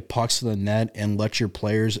way to get pucks to the net and let your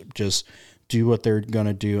players just do what they're going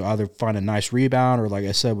to do, either find a nice rebound or, like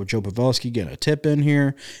I said, with Joe Pavelski, getting a tip in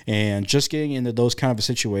here and just getting into those kind of a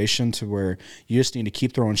situation to where you just need to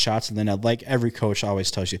keep throwing shots in the net. Like every coach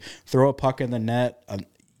always tells you, throw a puck in the net.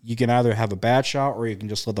 You can either have a bad shot or you can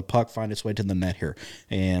just let the puck find its way to the net here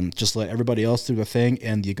and just let everybody else do the thing,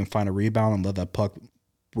 and you can find a rebound and let that puck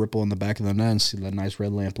ripple in the back of the net and see that nice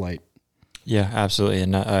red lamp light. Yeah, absolutely.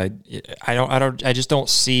 And I just don't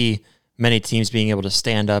see many teams being able to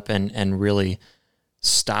stand up and really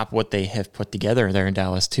stop what they have put together there in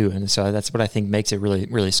Dallas too. And so that's what I think makes it really,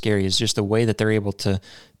 really scary, is just the way that they're able to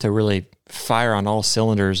really fire on all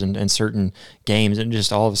cylinders in certain games and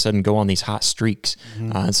just all of a sudden go on these hot streaks.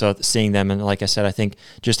 And so seeing them, and like I said, I think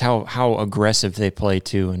just how aggressive they play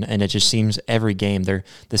too. And it just seems every game they're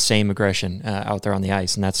the same aggression out there on the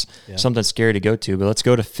ice. And that's something scary to go to. But let's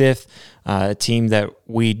go to 5th. A team that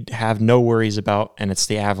we have no worries about, and it's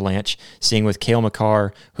the Avalanche, seeing with Cale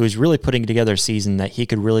Makar, who's really putting together a season that he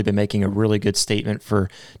could really be making a really good statement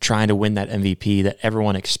for trying to win that MVP that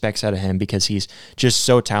everyone expects out of him, because he's just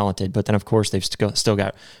so talented. But then, of course, they've still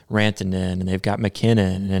got Rantanen, and they've got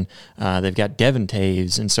McKinnon, and they've got Devin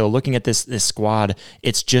Taves. And so looking at this squad,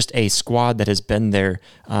 it's just a squad that has been there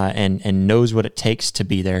and knows what it takes to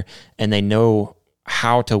be there, and they know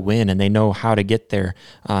how to win, and they know how to get there.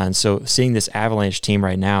 And so seeing this Avalanche team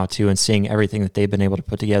right now too, and seeing everything that they've been able to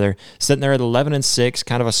put together, sitting there at 11-6,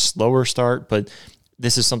 kind of a slower start, but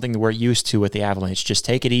this is something that we're used to with the Avalanche. Just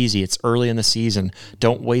take it easy. It's early in the season.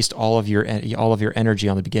 Don't waste all of your energy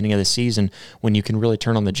on the beginning of the season when you can really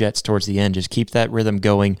turn on the jets towards the end. Just keep that rhythm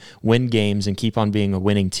going, win games, and keep on being a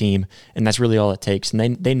winning team. And that's really all it takes.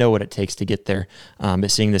 And they know what it takes to get there. But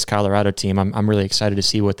seeing this Colorado team, I'm really excited to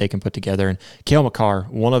see what they can put together. And Cale Makar,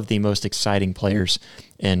 one of the most exciting players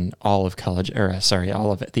in all of all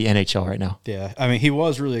of the NHL right now. Yeah, I mean, he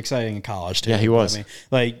was really exciting in college, too. Yeah, he was. I mean,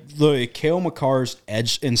 like, look, Cale Makar's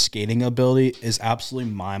edge and skating ability is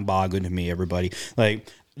absolutely mind-boggling to me, everybody. Like,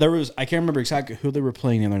 I can't remember exactly who they were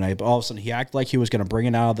playing the other night, but all of a sudden he acted like he was going to bring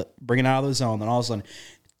it out of the zone, then all of a sudden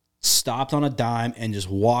stopped on a dime and just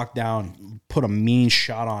walked down, put a mean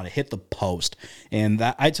shot on it, hit the post. And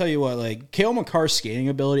that, I tell you what, like, Cale Makar's skating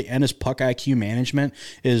ability and his puck IQ management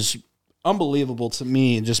is unbelievable to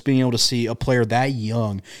me. And just being able to see a player that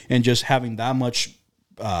young and just having that much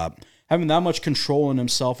control in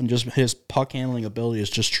himself and just his puck handling ability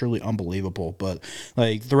is just truly unbelievable. But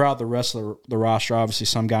like throughout the rest of the roster, obviously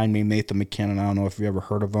some guy named Nathan McKinnon. I don't know if you ever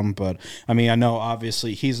heard of him, but I mean, I know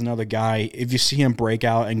obviously he's another guy. If you see him break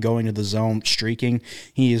out and go into the zone streaking,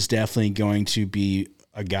 he is definitely going to be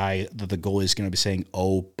a guy that the goalie is going to be saying,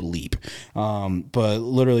 oh, bleep. But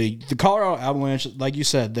literally, the Colorado Avalanche, like you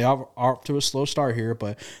said, they are off to a slow start here,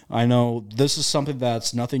 but I know this is something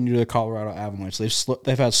that's nothing new to the Colorado Avalanche.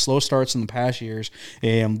 They've had slow starts in the past years,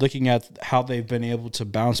 and looking at how they've been able to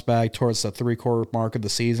bounce back towards the three-quarter mark of the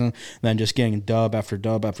season, then just getting dub after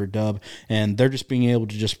dub after dub, and they're just being able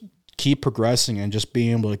to just keep progressing and just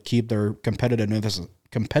being able to keep their competitiveness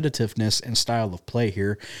and style of play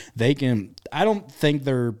here. I don't think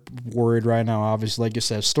they're worried right now, obviously. Like you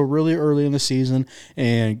said, still really early in the season,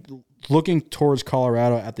 and looking towards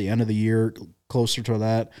Colorado at the end of the year, closer to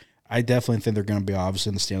that, I definitely think they're going to be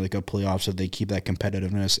obviously in the Stanley Cup playoffs if they keep that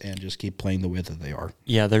competitiveness and just keep playing the way that they are.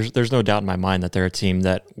 Yeah, there's no doubt in my mind that they're a team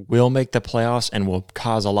that will make the playoffs and will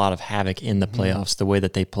cause a lot of havoc in the playoffs, the way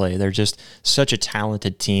that they play. They're just such a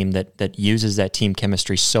talented team that uses that team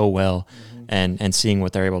chemistry so well, and seeing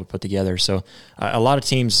what they're able to put together. So a lot of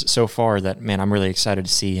teams so far that, man, I'm really excited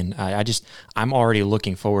to see. And I'm already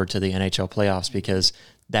looking forward to the NHL playoffs because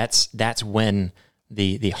that's when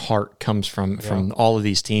the heart comes from all of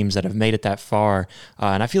these teams that have made it that far.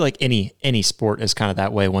 And I feel like any sport is kind of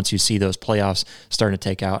that way once you see those playoffs starting to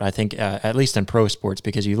take out. I think at least in pro sports,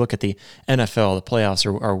 because you look at the NFL, the playoffs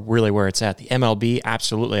are really where it's at. The MLB,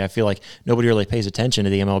 absolutely. I feel like nobody really pays attention to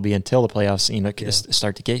the MLB until the playoffs,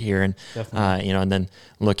 start to get here. And, and then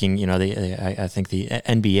looking, I think the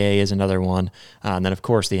NBA is another one. And then, of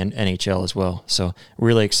course, the NHL as well. So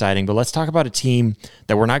really exciting. But let's talk about a team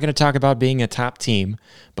that we're not going to talk about being a top team,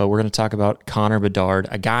 but we're going to talk about Connor Bedard,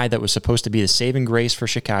 a guy that was supposed to be the saving grace for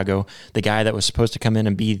Chicago, the guy that was supposed to come in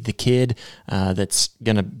and be the kid that's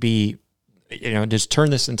going to be, just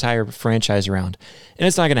turn this entire franchise around. And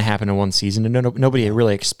it's not going to happen in one season, and nobody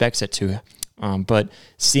really expects it to. But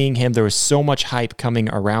seeing him, there was so much hype coming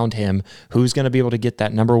around him. Who's going to be able to get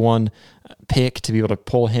that number one pick to be able to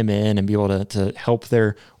pull him in and be able to help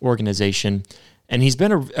their organization? And he's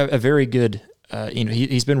been a very good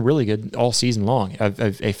he's been really good all season long.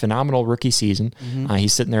 A phenomenal rookie season.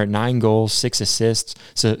 He's sitting there at 9 goals, 6 assists,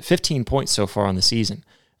 so 15 points so far on the season.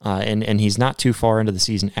 And he's not too far into the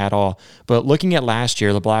season at all. But looking at last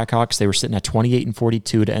year, the Blackhawks, they were sitting at 28-42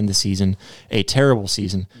 to end the season, a terrible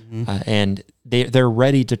season. And they're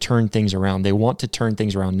ready to turn things around. They want to turn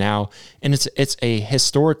things around now. And it's a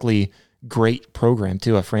historically great program,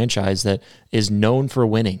 too, a franchise that is known for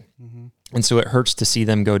winning. And so it hurts to see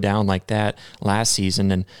them go down like that last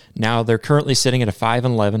season. And now they're currently sitting at a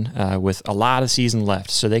 5-11 with a lot of season left.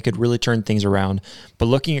 So they could really turn things around. But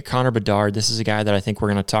looking at Connor Bedard, this is a guy that I think we're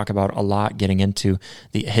going to talk about a lot getting into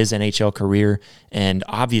his NHL career. And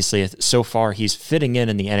obviously, so far, he's fitting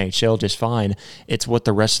in the NHL just fine. It's what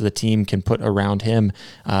the rest of the team can put around him.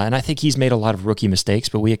 And I think he's made a lot of rookie mistakes,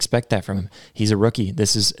 but we expect that from him. He's a rookie.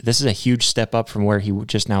 This is a huge step up from where he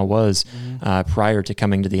just now was prior to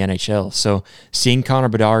coming to the NHL. So seeing Connor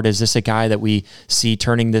Bedard, is this a guy that we see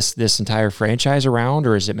turning this entire franchise around,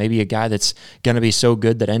 or is it maybe a guy that's going to be so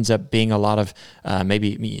good that ends up being a lot of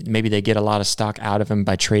maybe they get a lot of stock out of him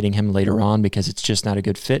by trading him later on because it's just not a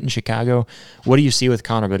good fit in Chicago? What do you see with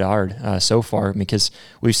Connor Bedard so far? Because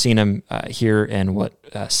we've seen him here in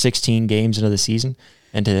 16 games into the season,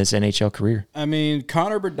 into his NHL career. I mean,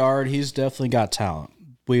 Connor Bedard, he's definitely got talent.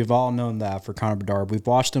 We've all known that for Connor Bedard. We've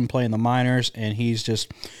watched him play in the minors, and he's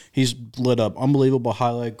lit up unbelievable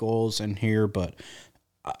highlight goals in here, but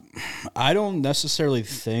I don't necessarily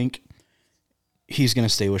think he's going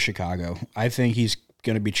to stay with Chicago. I think he's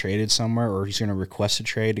going to be traded somewhere, or he's going to request a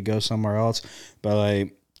trade to go somewhere else. But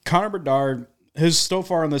Connor Bedard, his so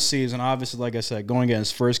far in this season, obviously, like I said, going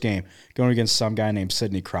against his first game, going against some guy named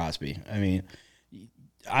Sidney Crosby. I mean,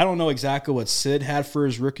 I don't know exactly what Sid had for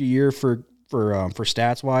his rookie year for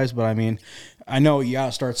stats wise, but I mean, I know you got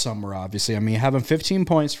to start somewhere. Obviously, I mean, having 15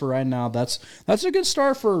 points for right now, that's a good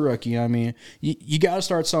start for a rookie. I mean, you got to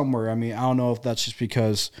start somewhere. I mean, I don't know if that's just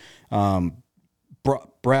because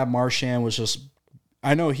Brad Marchand was just.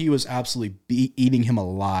 I know he was absolutely eating him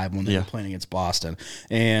alive when they were playing against Boston.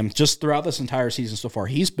 And just throughout this entire season so far,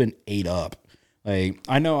 he's been ate up. Like,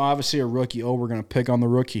 I know obviously a rookie, we're going to pick on the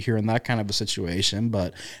rookie here in that kind of a situation.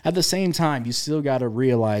 But at the same time, you still got to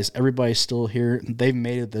realize everybody's still here. They've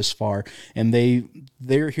made it this far. And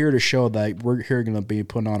they're here to show that we're here going to be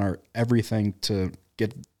putting on our everything to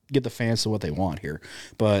get the fans to what they want here.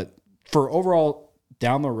 But for overall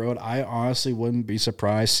down the road, I honestly wouldn't be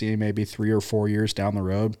surprised seeing maybe 3 or 4 years down the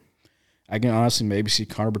road. I can honestly maybe see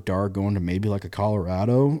Connor Bedard going to maybe like a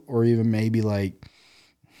Colorado, or even maybe like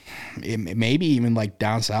even like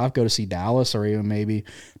down south, go to see Dallas, or even maybe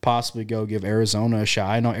possibly go give Arizona a shot.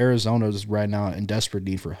 I know Arizona is right now in desperate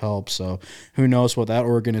need for help, so who knows what that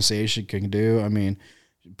organization can do. I mean,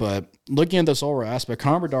 but looking at this overall aspect,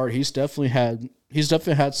 Connor Bedard, he's definitely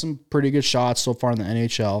had some pretty good shots so far in the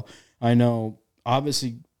NHL. I know.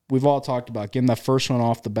 Obviously, we've all talked about getting that first one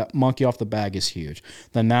off the monkey off the bag is huge.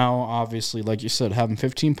 Then now, obviously, like you said, having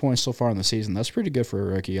 15 points so far in the season, that's pretty good for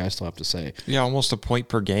a rookie, I still have to say. Yeah, almost a point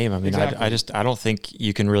per game. I mean, exactly. I don't think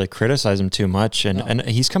you can really criticize him too much. And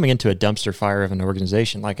he's coming into a dumpster fire of an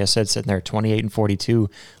organization. Like I said, sitting there 28-42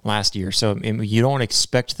 last year. So you don't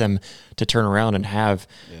expect them to turn around and have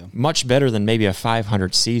much better than maybe a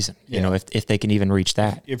 500 season, you know, if they can even reach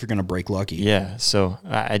that. If you're going to break lucky. Yeah, so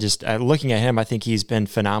looking at him, I think he's been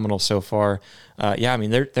phenomenal so far. I mean,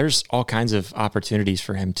 there's all kinds of opportunities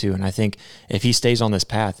for him too, and I think if he stays on this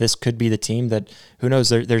path, this could be the team that, who knows,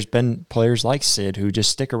 there's been players like Sid who just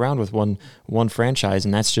stick around with one franchise,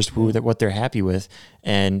 and that's just what they're happy with.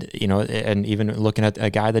 And, you know, and even looking at a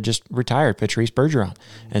guy that just retired, Patrice Bergeron,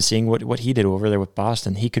 and seeing what he did over there with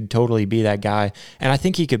Boston, he could totally be that guy. And I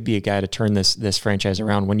think he could be a guy to turn this franchise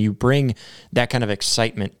around. When you bring that kind of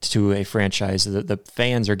excitement to a franchise, the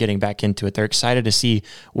fans are getting back into it. They're excited to see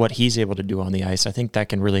what he's able to do on the ice. I think that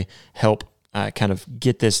can really help kind of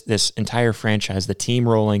get this entire franchise, the team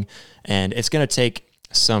rolling. And it's going to take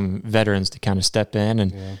some veterans to kind of step in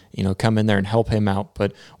and you know, come in there and help him out.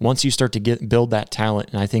 But once you start to build that talent,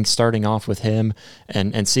 and I think starting off with him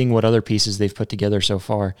and seeing what other pieces they've put together so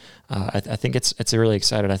far, I think it's really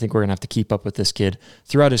excited. I think we're gonna have to keep up with this kid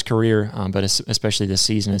throughout his career, but especially this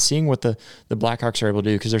season, and seeing what the Blackhawks are able to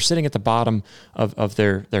do, because they're sitting at the bottom of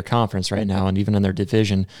their conference right now, and even in their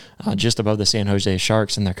division, just above the San Jose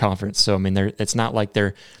Sharks in their conference. So I mean, it's not like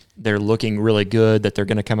they're looking really good, that they're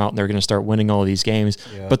going to come out and they're going to start winning all of these games,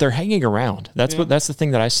 but they're hanging around. That's the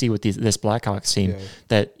thing that I see with this Blackhawks team,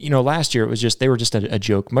 that, you know, last year they were just a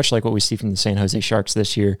joke, much like what we see from the San Jose Sharks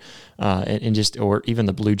this year, or even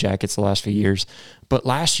the Blue Jackets the last few years. But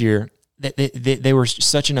last year, they were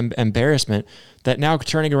such an embarrassment that now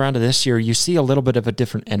turning around to this year, you see a little bit of a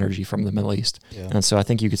different energy from them, at least. And so I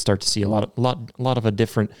think you could start to see a lot of a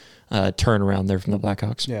different turnaround there from the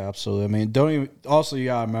Blackhawks. Yeah, absolutely. I mean, also you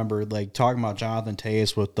gotta remember, like, talking about Jonathan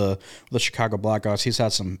Toews with the Chicago Blackhawks, he's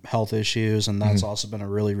had some health issues, and that's also been a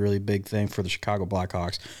really, really big thing for the Chicago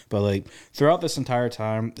Blackhawks. But like throughout this entire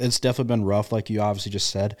time, it's definitely been rough, like you obviously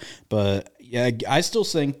just said. But yeah, I still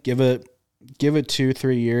think give it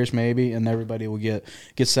 2-3 years maybe, and everybody will get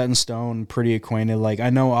set in stone, pretty acquainted. Like, I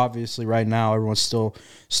know obviously right now everyone's still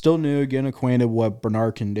new, getting acquainted what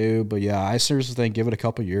Bernard can do, but yeah, I seriously think give it a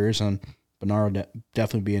couple years, and Bernard will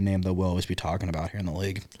definitely be a name that we'll always be talking about here in the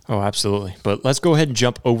league. Oh, absolutely. But let's go ahead and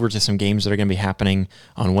jump over to some games that are going to be happening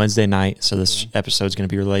on Wednesday night. So this episode is going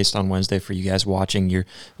to be released on Wednesday for you guys watching. You're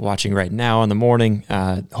watching right now in the morning.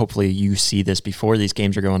 Hopefully you see this before these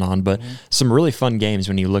games are going on. But some really fun games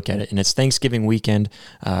when you look at it. And it's Thanksgiving weekend,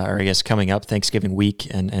 or I guess coming up Thanksgiving week.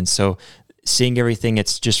 And so seeing everything,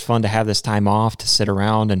 it's just fun to have this time off to sit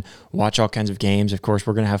around and watch all kinds of games. Of course,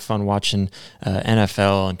 we're going to have fun watching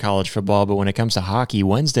NFL and college football, but when it comes to hockey,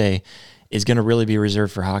 Wednesday is going to really be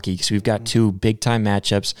reserved for hockey, because we've got two big-time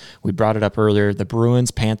matchups. We brought it up earlier, the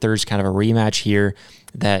Bruins-Panthers, kind of a rematch here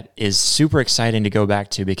that is super exciting to go back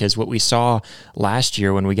to, because what we saw last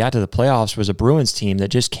year when we got to the playoffs was a Bruins team that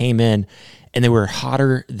just came in, and they were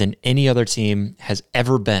hotter than any other team has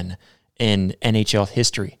ever been in NHL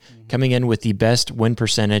history, coming in with the best win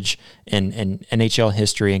percentage in NHL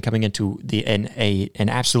history, and coming into an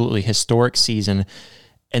absolutely historic season,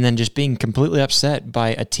 and then just being completely upset by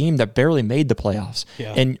a team that barely made the playoffs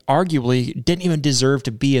and arguably didn't even deserve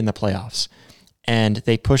to be in the playoffs. and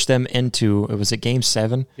they pushed them into, it was at Game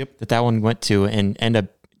 7 that one went to, and end up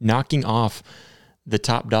knocking off the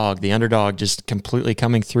top dog, the underdog, just completely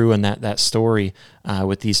coming through in that story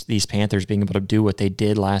with these Panthers being able to do what they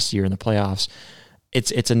did last year in the playoffs.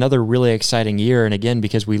 It's another really exciting year, and again,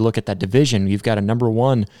 because we look at that division, you've got a number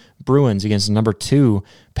 1 Bruins against number 2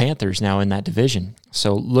 Panthers now in that division.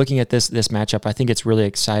 So looking at this matchup, I think it's really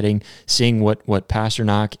exciting seeing what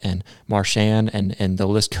Pasternak and Marchand and the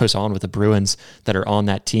list goes on with the Bruins that are on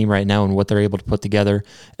that team right now and what they're able to put together.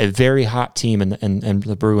 A very hot team in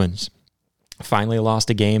the Bruins. Finally lost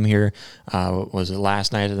a game here. Was it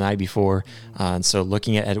last night or the night before? And so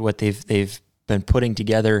looking at what they've been putting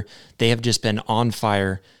together, they have just been on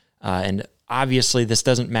fire. And obviously this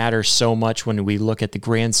doesn't matter so much when we look at the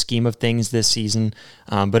grand scheme of things this season,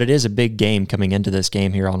 but it is a big game coming into this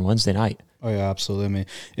game here on Wednesday night. Oh yeah, absolutely. I mean,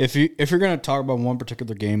 if you're going to talk about one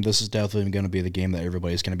particular game, this is definitely going to be the game that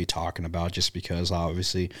everybody's going to be talking about, just because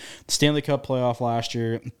obviously the Stanley Cup playoff last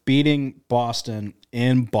year, beating Boston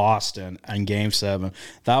in Boston in Game 7,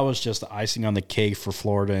 that was just the icing on the cake for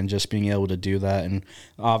Florida, and just being able to do that. And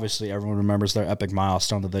obviously everyone remembers their epic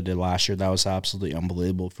milestone that they did last year. That was absolutely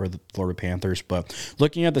unbelievable for the Florida Panthers. But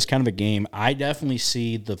looking at this kind of a game, I definitely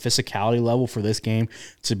see the physicality level for this game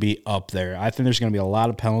to be up there. I think there's going to be a lot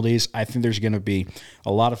of penalties. I think there's going to be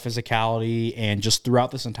a lot of physicality, and just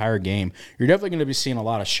throughout this entire game, you're definitely going to be seeing a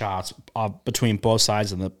lot of shots between both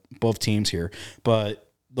sides and both teams here. But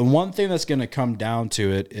the one thing that's going to come down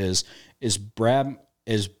to it is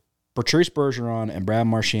Patrice Bergeron and Brad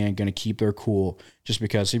Marchand going to keep their cool, just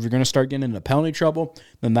because if you're going to start getting into penalty trouble,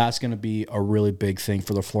 then that's going to be a really big thing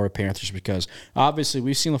for the Florida Panthers, because obviously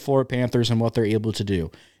we've seen the Florida Panthers and what they're able to do.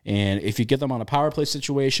 And if you get them on a power play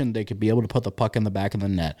situation, they could be able to put the puck in the back of the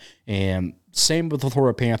net. And same with the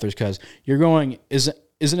Florida Panthers, because you're going, is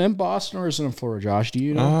it in Boston or is it in Florida, Josh? Do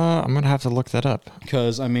you know? I'm going to have to look that up.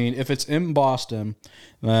 Because, I mean, if it's in Boston,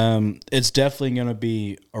 it's definitely going to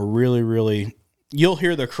be a really, really... You'll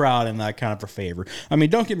hear the crowd in that kind of a favor. I mean,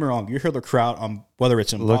 don't get me wrong. You hear the crowd on whether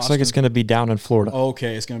it's in Looks Boston. like it's going to be down in Florida.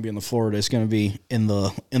 Okay, it's going to be in the Florida. It's going to be in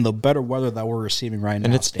the better weather that we're receiving right now.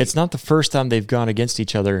 And it's not the first time they've gone against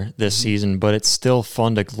each other this season, but it's still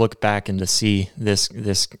fun to look back and to see these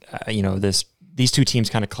two teams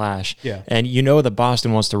kind of clash. Yeah. And that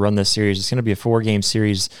Boston wants to run this series. It's going to be a 4-game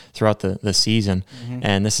series throughout the season.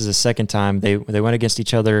 And this is the second time they went against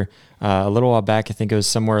each other a little while back. I think it was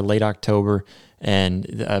somewhere late October.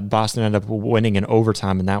 And Boston ended up winning in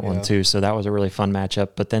overtime in that one too. So that was a really fun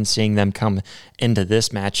matchup. But then seeing them come into this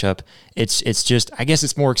matchup, it's just, I guess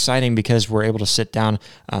it's more exciting because we're able to sit down.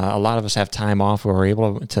 A lot of us have time off, or we're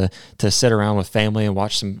able to sit around with family and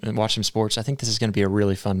watch some sports. I think this is going to be a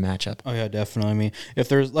really fun matchup. Oh yeah, definitely. I mean, if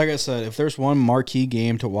there's one marquee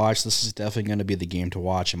game to watch, this is definitely going to be the game to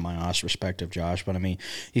watch in my honest perspective, Josh. But I mean,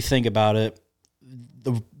 you think about it,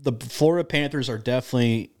 the Florida Panthers are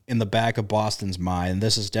definitely in the back of Boston's mind, and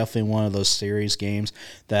this is definitely one of those series games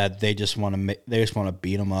that they just want to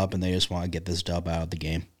beat them up, and they just want to get this dub out of the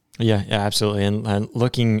game. Yeah, absolutely. And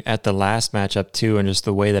looking at the last matchup too, and just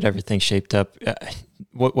the way that everything shaped up,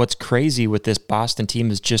 what's crazy with this Boston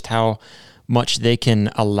team is just how much they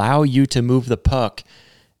can allow you to move the puck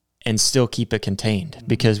and still keep it contained.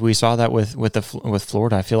 Because we saw that with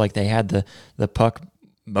Florida. I feel like they had the puck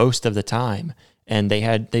most of the time, and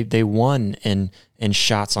they won in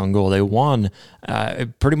shots on goal. They won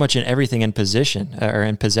pretty much in everything in possession,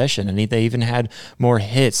 and they even had more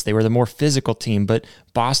hits. They were the more physical team, but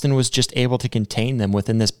Boston was just able to contain them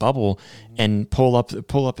within this bubble and pull out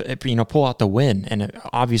the win. And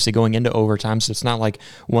obviously going into overtime, so it's not like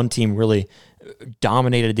one team really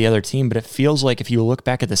dominated the other team, but it feels like if you look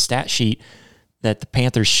back at the stat sheet that the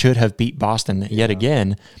Panthers should have beat Boston yet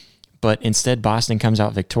again. But instead, Boston comes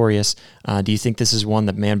out victorious. Do you think this is one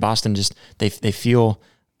that, Boston just they feel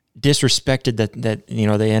disrespected that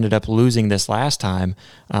they ended up losing this last time,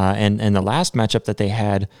 and the last matchup that they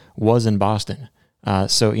had was in Boston.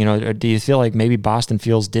 So do you feel like maybe Boston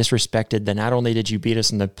feels disrespected that not only did you beat us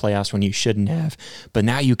in the playoffs when you shouldn't have, but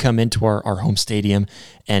now you come into our home stadium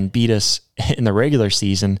and beat us in the regular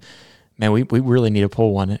season? Man, we really need to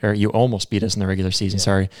pull one, or you almost beat us in the regular season,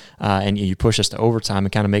 sorry, and you push us to overtime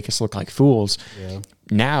and kind of make us look like fools. Yeah.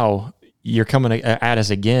 Now you're coming at us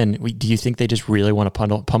again. Do you think they just really want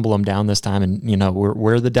to pummel them down this time? And,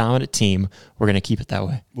 we're the dominant team. We're going to keep it that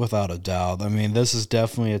way. Without a doubt. I mean, this is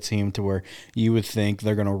definitely a team to where you would think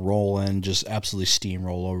they're going to roll in, just absolutely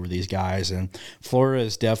steamroll over these guys. And Florida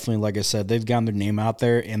is definitely, like I said, they've gotten their name out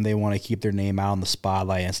there, and they want to keep their name out in the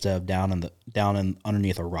spotlight instead of down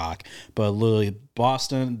underneath a rock. But literally,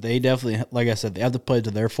 Boston, they definitely, like I said, they have to play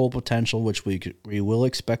to their full potential, which we will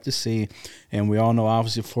expect to see. And we all know,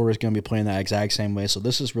 obviously, Florida's going to be playing that exact same way. So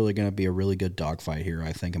this is really going to be a really good dogfight here,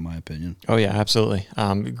 I think, in my opinion. Oh, yeah, absolutely.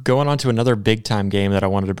 Going on to another big-time game that I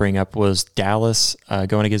wanted to bring up was Dallas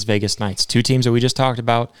going against Vegas Knights. Two teams that we just talked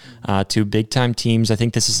about, two big-time teams. I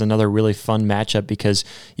think this is another really fun matchup because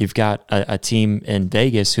you've got a team in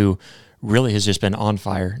Vegas who really has just been on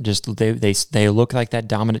fire. Just they look like that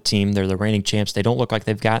dominant team. They're the reigning champs. They don't look like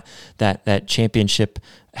they've got that championship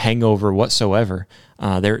hangover whatsoever.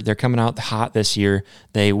 They're coming out hot this year.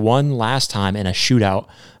 They won last time in a shootout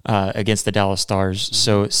against the Dallas Stars.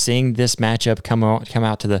 So seeing this matchup come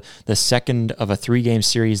out to the second of a 3-game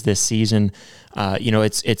series this season,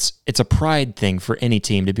 it's a pride thing for any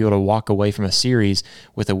team to be able to walk away from a series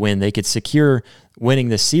with a win. They could secure winning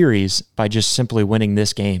the series by just simply winning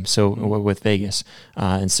this game. So with Vegas,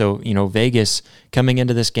 and so Vegas coming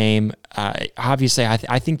into this game, obviously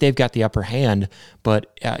I think they've got the upper hand.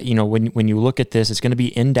 But when you look at this, it's going to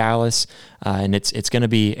be in Dallas, and it's going to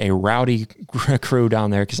be a rowdy crew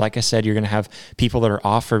down there because, like I said, you're going to have people that are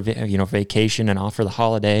off for vacation and off for the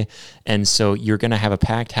holiday, and so you're going to have a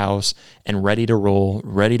packed house and ready to roll,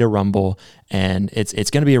 ready to rumble, and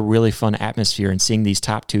it's going to be a really fun atmosphere. And seeing these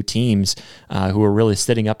top two teams who are really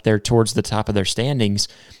sitting up there towards the top of their standings,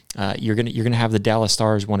 you're gonna have the Dallas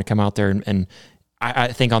Stars want to come out there and I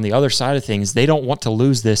think on the other side of things, they don't want to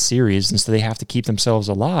lose this series, and so they have to keep themselves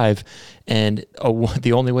alive. And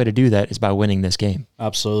the only way to do that is by winning this game.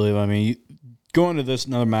 Absolutely. I mean, going to this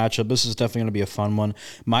another matchup, this is definitely going to be a fun one.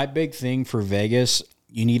 My big thing for Vegas,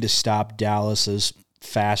 you need to stop Dallas's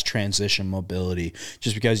fast transition mobility,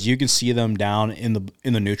 just because you can see them down in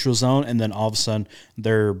the neutral zone, and then all of a sudden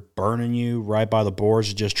they're burning you right by the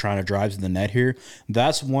boards, just trying to drive to the net here.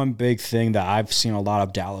 That's one big thing that I've seen a lot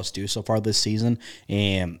of Dallas do so far this season,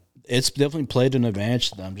 and it's definitely played an advantage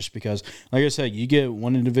to them, just because, like I said, you get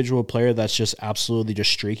one individual player that's just absolutely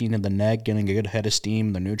just streaking in the net, getting a good head of steam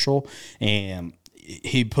in the neutral, and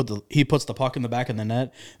he puts the puck in the back of the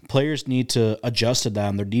net. Players need to adjust to that,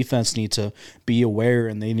 and their defense need to be aware,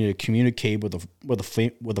 and they need to communicate with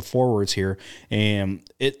the forwards here. And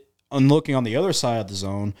looking on the other side of the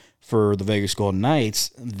zone for the Vegas Golden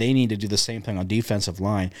Knights, they need to do the same thing on defensive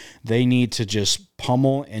line. They need to just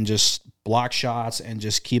pummel and just block shots and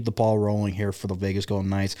just keep the ball rolling here for the Vegas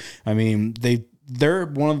Golden Knights. I mean, they're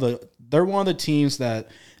one of the teams that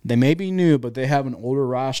they may be new, but they have an older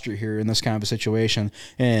roster here in this kind of a situation.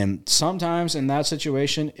 And sometimes in that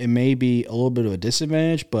situation, it may be a little bit of a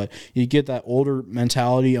disadvantage, but you get that older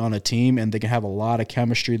mentality on a team, and they can have a lot of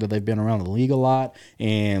chemistry that they've been around the league a lot.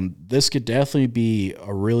 And this could definitely be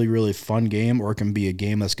a really, really fun game, or it can be a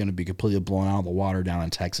game that's going to be completely blown out of the water down in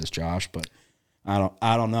Texas, Josh. But I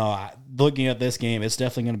don't know. Looking at this game, it's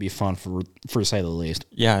definitely going to be fun for to say the least.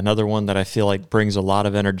 Yeah, another one that I feel like brings a lot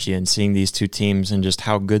of energy, and seeing these two teams and just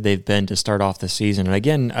how good they've been to start off the season. And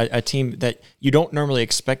again, a team that you don't normally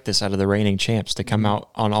expect this out of the reigning champs, to come out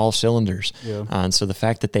on all cylinders. Yeah. And so the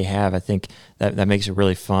fact that they have, I think that makes it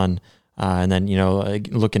really fun. And then,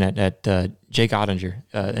 looking at Jake Ottinger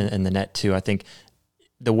in the net too, I think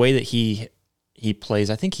the way that he plays,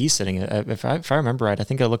 I think he's sitting, if I remember right, I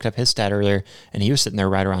think I looked up his stat earlier, and he was sitting there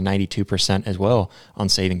right around 92% as well on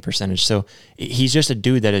saving percentage. So he's just a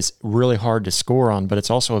dude that is really hard to score on, but it's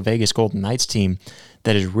also a Vegas Golden Knights team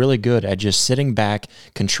that is really good at just sitting back,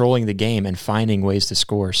 controlling the game, and finding ways to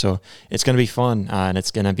score. So it's going to be fun, and it's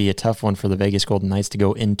going to be a tough one for the Vegas Golden Knights to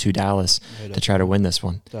go into Dallas to try to win this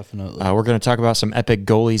one. Definitely. We're going to talk about some epic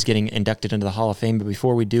goalies getting inducted into the Hall of Fame, but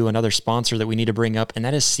before we do, another sponsor that we need to bring up, and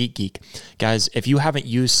that is SeatGeek. Guys, if you haven't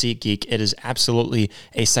used SeatGeek, it is absolutely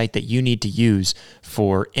a site that you need to use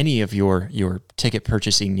for any of your ticket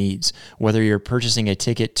purchasing needs, whether you're purchasing a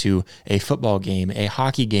ticket to a football game, a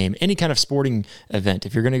hockey game, any kind of sporting event.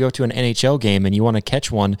 If you're going to go to an NHL game and you want to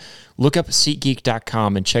catch one, look up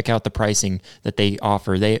SeatGeek.com and check out the pricing that they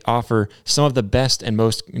offer. They offer some of the best and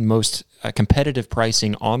most competitive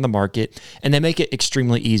pricing on the market, and they make it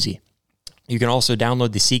extremely easy. You can also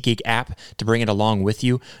download the SeatGeek app to bring it along with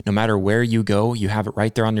you. No matter where you go, you have it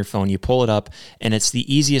right there on your phone. You pull it up, and it's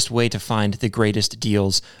the easiest way to find the greatest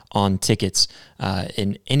deals on tickets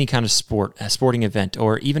in any kind of sporting event,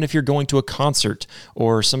 or even if you're going to a concert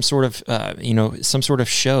or some sort of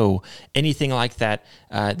show, anything like that.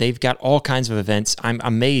 They've got all kinds of events. I'm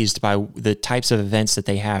amazed by the types of events that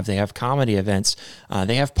they have. They have comedy events.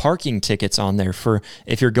 They have parking tickets on there for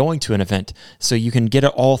if you're going to an event. So you can get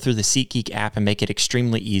it all through the SeatGeek app and make it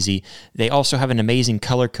extremely easy. They also have an amazing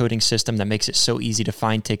color coding system that makes it so easy to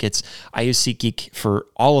find tickets. I use SeatGeek for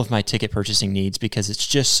all of my ticket purchasing needs because it's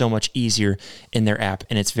just so much easier in their app,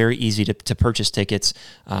 and it's very easy to purchase tickets,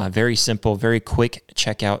 very simple, very quick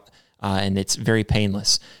checkout, and it's very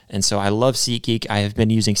painless. And so I love SeatGeek. I have been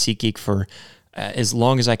using SeatGeek for as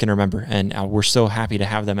long as I can remember, and we're so happy to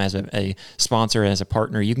have them as a sponsor, as a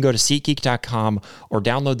partner. You can go to SeatGeek.com or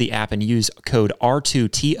download the app and use code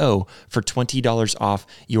R2TO for $20 off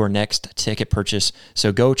your next ticket purchase.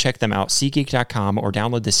 So go check them out, SeatGeek.com, or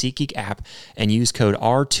download the SeatGeek app and use code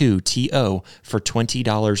R2TO for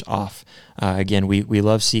 $20 off. Again, we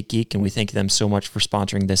love SeatGeek, and we thank them so much for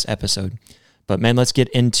sponsoring this episode. But man, let's get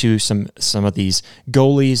into some of these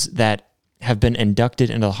goalies that have been inducted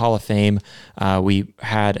into the Hall of Fame.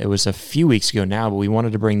 It was a few weeks ago now, but we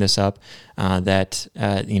wanted to bring this up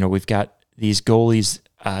we've got these goalies.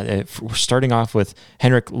 We're starting off with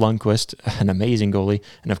Henrik Lundqvist, an amazing goalie,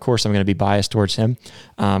 and of course I'm going to be biased towards him.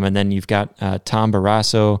 And then you've got Tom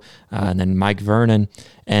Barrasso, and then Mike Vernon,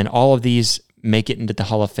 and all of these make it into the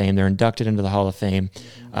Hall of Fame. They're inducted into the Hall of Fame.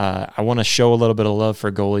 I want to show a little bit of love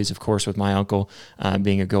for goalies, of course, with my uncle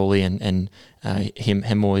being a goalie, and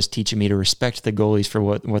him always teaching me to respect the goalies for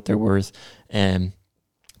what they're worth. And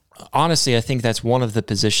honestly, I think that's one of the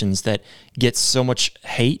positions that gets so much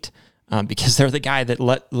hate because they're the guy that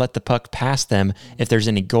let the puck pass them if there's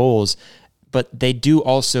any goals. But they do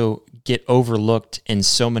also get overlooked in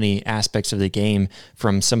so many aspects of the game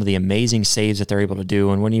from some of the amazing saves that they're able to do.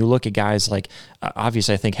 And when you look at guys like,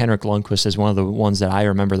 obviously I think Henrik Lundqvist is one of the ones that I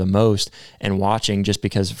remember the most and watching, just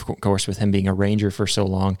because of course with him being a Ranger for so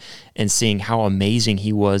long and seeing how amazing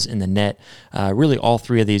he was in the net. Really all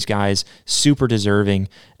three of these guys super deserving,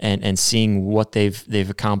 and seeing what they've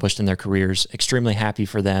accomplished in their careers, extremely happy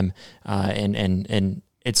for them. And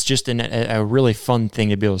it's just a really fun thing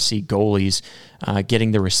to be able to see goalies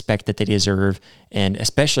getting the respect that they deserve, and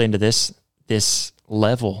especially into this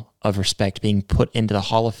level of respect, being put into the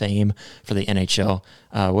Hall of Fame for the NHL.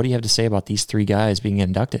 What do you have to say about these three guys being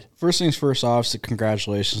inducted? First things first, obviously,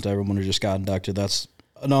 congratulations to everyone who just got inducted. That's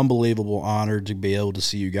an unbelievable honor to be able to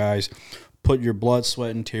see you guys put your blood,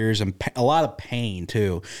 sweat, and tears, and a lot of pain,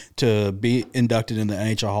 too, to be inducted in the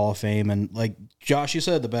NHL Hall of Fame. And like Josh, you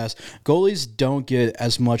said it the best, goalies don't get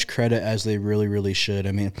as much credit as they really, really should.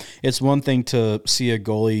 I mean, it's one thing to see a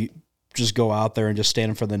goalie just go out there and just stand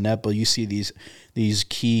in front of the net, but you see these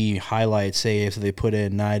key highlights, say, if they put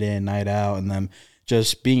in, night out, and then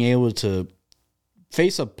just being able to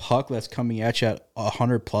face a puck that's coming at you at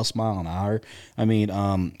 100+ mile an hour. I mean,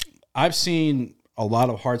 I've seen a lot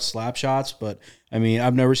of hard slap shots, but I mean,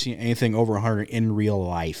 I've never seen anything over 100 in real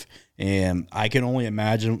life. And I can only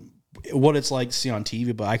imagine what it's like to see on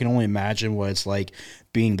TV, but I can only imagine what it's like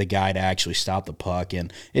being the guy to actually stop the puck.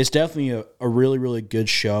 And it's definitely a really, really good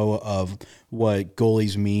show of what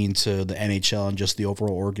goalies mean to the NHL and just the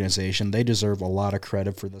overall organization. They deserve a lot of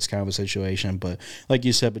credit for this kind of a situation. But like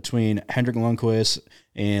you said, between Henrik Lundqvist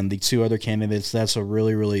and the two other candidates, that's a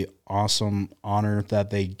really, really awesome honor that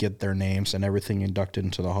they get their names and everything inducted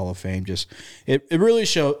into the Hall of Fame. Just it really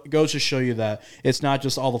goes to show you that it's not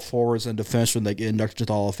just all the forwards and defensemen that get inducted to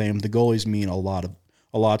the Hall of Fame. The goalies mean a lot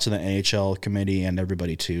to the NHL committee and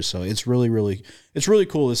everybody too. So it's really, really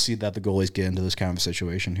cool to see that the goalies get into this kind of a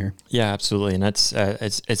situation here. Yeah, absolutely. And that's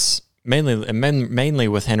it's mainly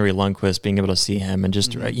with Henry Lundqvist, being able to see him and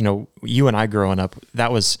just you and I growing up,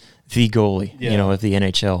 that was the goalie, of the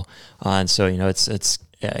NHL. And so,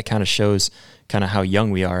 it kind of shows kind of how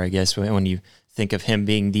young we are, I guess, when you think of him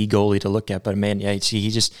being the goalie to look at. But man, yeah,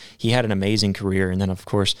 he had an amazing career. And then of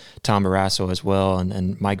course Tom Barrasso as well,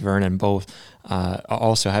 and Mike Vernon, both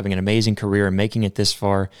also having an amazing career and making it this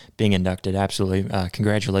far, being inducted. Absolutely,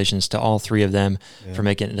 congratulations to all three of them for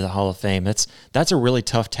making it into the Hall of Fame. That's a really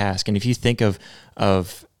tough task. And if you think of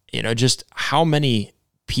just how many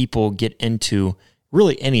people get into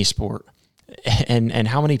really any sport, and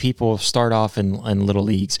how many people start off in little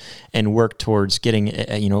leagues and work towards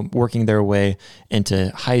getting, working their way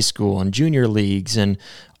into high school and junior leagues and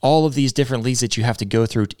all of these different leagues that you have to go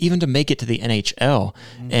through even to make it to the NHL,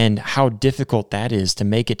 and how difficult that is to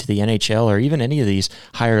make it to the NHL or even any of these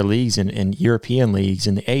higher leagues and European leagues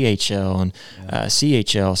and the AHL and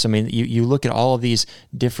CHL. So, I mean, you look at all of these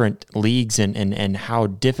different leagues and how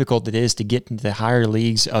difficult it is to get into the higher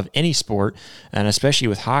leagues of any sport, and especially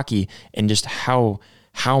with hockey, and just how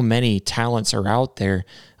many talents are out there.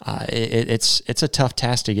 It's a tough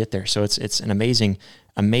task to get there. So it's an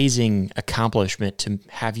amazing accomplishment to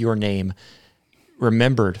have your name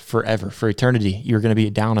remembered forever, for eternity. You're going to be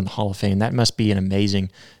down in the Hall of Fame. That must be an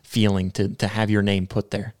amazing feeling to have your name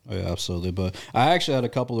put there. Oh, yeah, absolutely. But I actually had a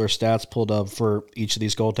couple of their stats pulled up for each of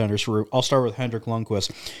these goaltenders. I'll start with Henrik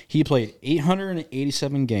Lundqvist. He played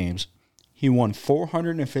 887 games. He won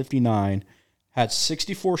 459, had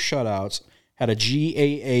 64 shutouts, had a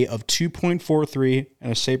GAA of 2.43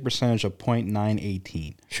 and a save percentage of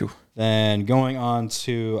 .918. Phew. Then going on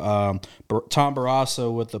to Tom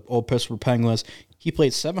Barrasso with the old Pittsburgh Penguins, he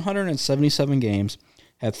played 777 games,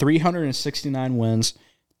 had 369 wins,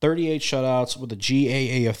 38 shutouts with a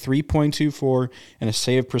GAA of 3.24 and a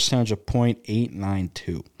save percentage of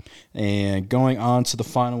 .892. And going on to the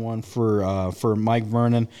final one for Mike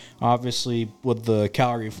Vernon, obviously with the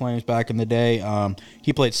Calgary Flames back in the day,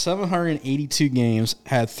 he played 782 games,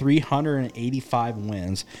 had 385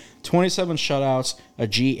 wins, 27 shutouts, a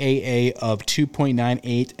GAA of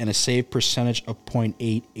 2.98, and a save percentage of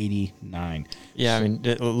 .889. Yeah, I mean,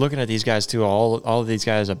 looking at these guys too, all of these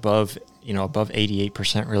guys above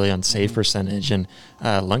 88% really on save percentage, and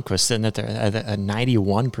Lundqvist sitting at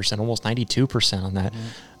 91%, almost 92% on that.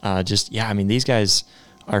 I mean, these guys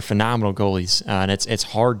are phenomenal goalies, and it's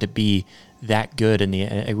hard to be that good.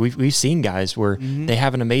 We've seen guys where they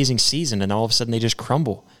have an amazing season, and all of a sudden they just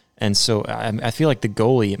crumble. And so I feel like the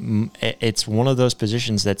goalie, it's one of those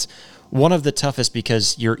positions that's one of the toughest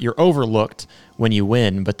because you're overlooked when you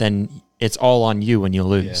win, but then it's all on you when you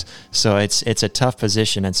lose. Yeah. So it's a tough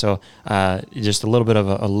position. And so just a little bit of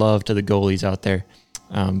a love to the goalies out there.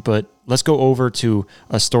 But let's go over to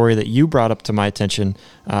a story that you brought up to my attention,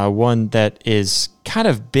 one that is kind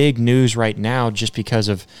of big news right now just because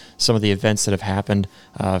of some of the events that have happened.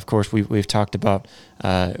 Of course, we've talked about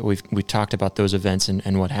we've talked about those events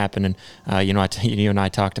and what happened, and you and I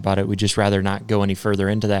talked about it. We'd just rather not go any further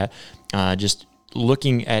into that. Just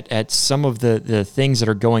looking at some of the things that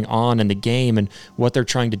are going on in the game and what they're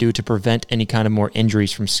trying to do to prevent any kind of more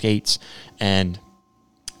injuries from skates, and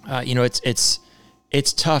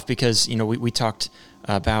it's tough because we talked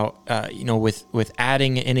about with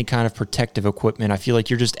adding any kind of protective equipment. I feel like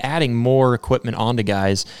you're just adding more equipment onto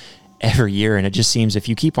guys every year, and it just seems if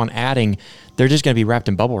you keep on adding, they're just going to be wrapped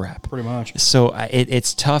in bubble wrap. Pretty much. So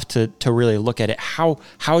it's tough to really look at it.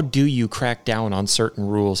 How do you crack down on certain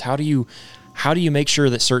rules? How do you make sure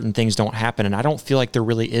that certain things don't happen? And I don't feel like there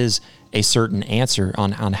really is a certain answer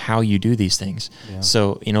on how you do these things. Yeah.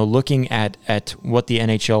 So, looking at what the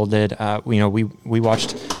NHL did, we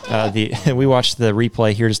watched we watched the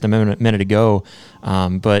replay here just a minute ago,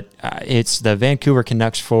 but it's the Vancouver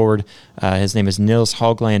Canucks forward. His name is Nils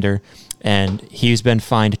Höglander, and he's been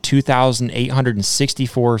fined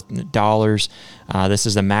 $2,864. This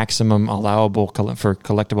is the maximum allowable for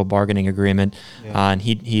collectible bargaining agreement, and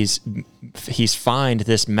he's fined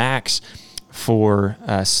this max for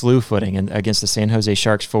slew footing and against the San Jose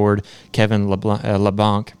Sharks forward Kevin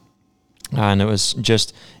LeBlanc. And it was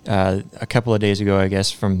just a couple of days ago, I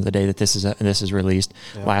guess, from the day that this is released,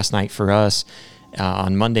 last night for us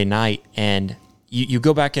on Monday night. And you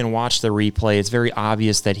go back and watch the replay. It's very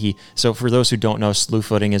obvious that so for those who don't know, slew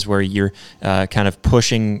footing is where you're kind of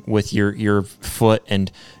pushing with your foot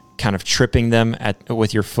and kind of tripping them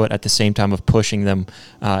with your foot at the same time of pushing them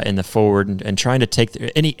in the forward and trying to take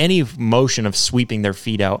any motion of sweeping their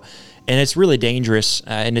feet out. And it's really dangerous,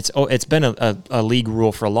 and it's been a league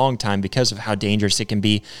rule for a long time because of how dangerous it can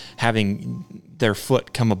be having their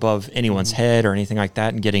foot come above anyone's head or anything like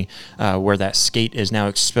that, and getting where that skate is now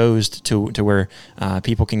exposed to where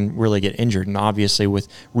people can really get injured. And obviously with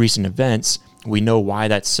recent events, we know why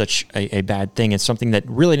that's such a bad thing. It's something that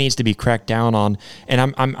really needs to be cracked down on.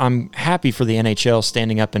 And I'm happy for the NHL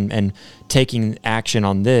standing up and taking action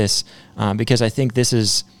on this because I think this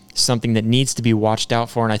is something that needs to be watched out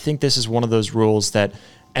for. And I think this is one of those rules that,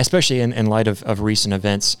 especially in light of recent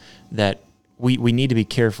events, that we need to be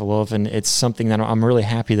careful of. And it's something that I'm really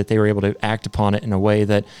happy that they were able to act upon it in a way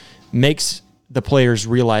that makes the players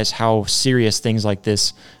realize how serious things like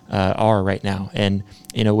this are right now. And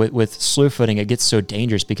with slew footing, it gets so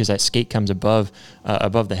dangerous because that skate comes above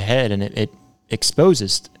the head, and it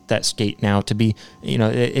exposes that skate now to be,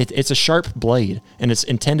 it's a sharp blade, and it's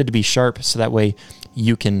intended to be sharp so that way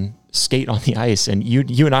you can skate on the ice. And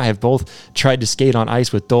you and I have both tried to skate on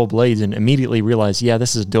ice with dull blades and immediately realized, yeah,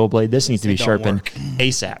 this is a dull blade. This needs to be sharpened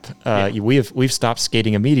ASAP. We've stopped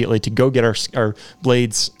skating immediately to go get our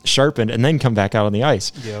blades sharpened and then come back out on the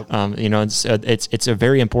ice. Yep. It's a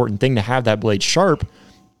very important thing to have that blade sharp,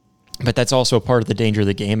 but that's also a part of the danger of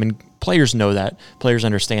the game. And players know that. Players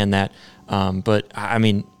understand that. But I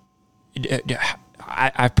mean,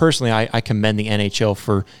 I personally, I commend the NHL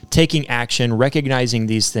for taking action, recognizing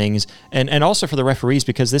these things, and also for the referees,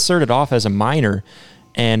 because this started off as a minor,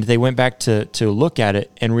 and they went back to look at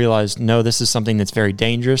it and realized, no, this is something that's very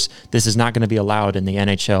dangerous. This is not going to be allowed in the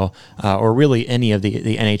NHL or really any of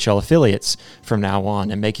the NHL affiliates from now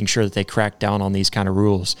on, and making sure that they crack down on these kind of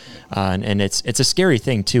rules. And it's a scary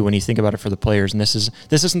thing, too, when you think about it for the players. And this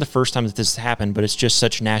isn't the first time that this has happened, but it's just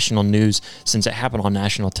such national news since it happened on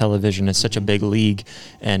national television. It's such a big league,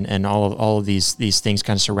 and all of these things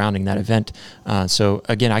kind of surrounding that event. So,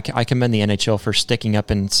 again, I commend the NHL for sticking up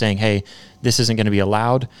and saying, hey, this isn't going to be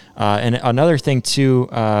allowed. And another thing, too,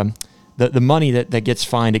 the money that gets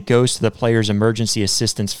fined, it goes to the Players' Emergency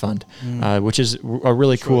Assistance Fund, which is a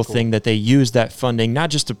really cool thing that they use that funding not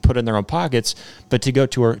just to put in their own pockets, but to go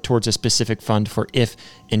towards a specific fund for if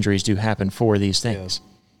injuries do happen for these things.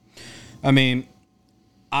 Yeah. I mean,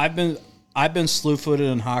 I've been slew-footed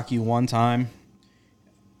in hockey one time.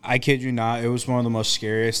 I kid you not, it was one of the most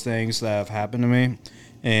scariest things that have happened to me,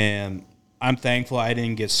 and I'm thankful I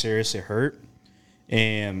didn't get seriously hurt.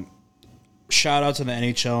 And shout out to the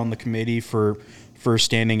NHL and the committee for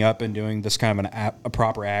standing up and doing this kind of a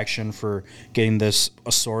proper action for getting this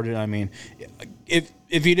sorted. I mean,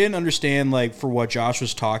 if you didn't understand, like, for what Josh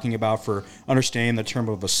was talking about, for understanding the term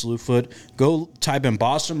of a slew foot, go type in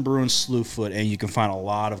Boston Bruins slew foot, and you can find a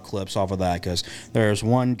lot of clips off of that, because there's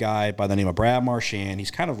one guy by the name of Brad Marchand.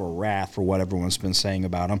 He's kind of a wrath for what everyone's been saying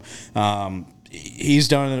about him. He's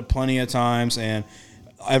done it plenty of times, and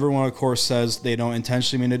everyone, of course, says they don't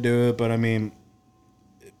intentionally mean to do it, but I mean,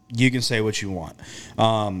 you can say what you want.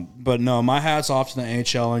 But no, my hat's off to the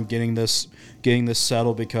NHL and getting this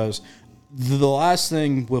settled, because the last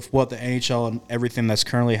thing with what the NHL and everything that's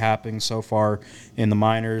currently happening so far in the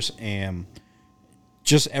minors, and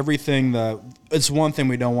just everything it's one thing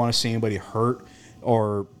we don't want to see anybody hurt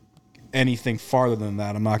or anything farther than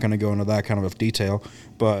that. I'm not going to go into that kind of detail,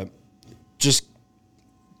 but just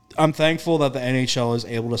I'm thankful that the NHL is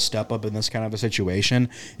able to step up in this kind of a situation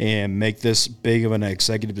and make this big of an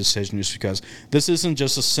executive decision, just because this isn't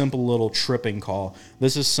just a simple little tripping call.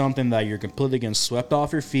 This is something that you're completely getting swept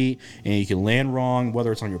off your feet, and you can land wrong,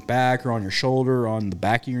 whether it's on your back or on your shoulder or on the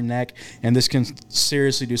back of your neck, and this can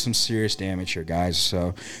seriously do some serious damage here, guys.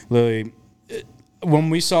 So, literally, when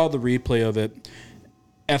we saw the replay of it,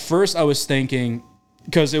 at first I was thinking,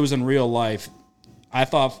 because it was in real life, I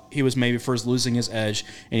thought he was maybe first losing his edge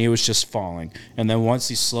and he was just falling. And then once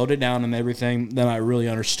he slowed it down and everything, then I really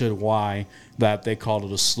understood why that they called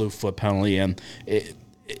it a slew foot penalty. And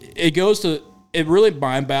it goes to – it really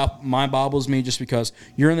mind boggles me, just because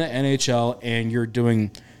you're in the NHL and you're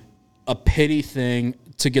doing a pity thing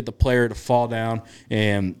to get the player to fall down.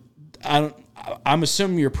 And I'm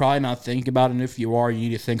assuming you're probably not thinking about it, and if you are, you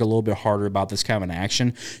need to think a little bit harder about this kind of an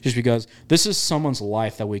action, just because this is someone's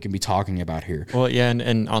life that we can be talking about here. Well, yeah,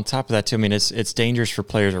 and on top of that, too, I mean, it's dangerous for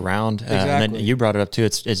players around. Exactly. And then you brought it up, too.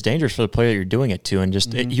 It's dangerous for the player you're doing it to, and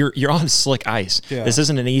just you're on slick ice. Yeah. This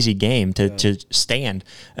isn't an easy game to stand,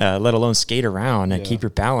 let alone skate around and keep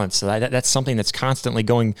your balance. So that's something that's constantly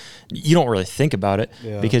going. You don't really think about it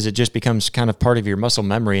because it just becomes kind of part of your muscle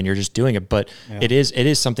memory, and you're just doing it. But it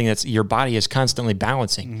is something that's your body is constantly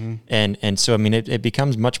balancing. And so, I mean, it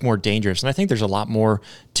becomes much more dangerous. And I think there's a lot more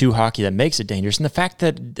to hockey that makes it dangerous. And the fact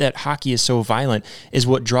that hockey is so violent is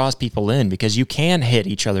what draws people in, because you can hit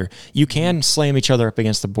each other. You can slam each other up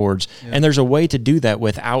against the boards. And there's a way to do that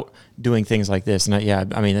without doing things like this. And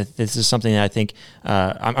I mean, this is something that I think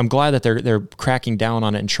I'm glad that they're cracking down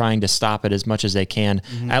on it and trying to stop it as much as they can,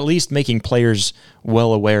 at least making players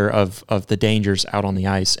well aware of the dangers out on the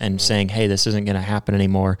ice and saying, hey, this isn't going to happen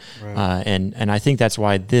anymore. And I think that's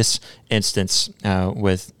why this instance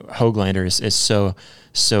with Höglander is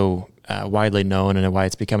so widely known, and why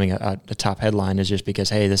it's becoming a top headline, is just because,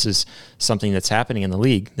 hey, this is something that's happening in the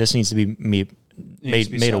league. This needs to be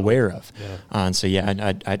made aware of. And so,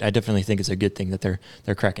 I definitely think it's a good thing that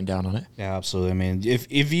they're cracking down on it. Yeah, absolutely. I mean,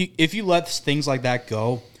 if you let things like that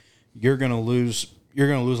go, you're gonna lose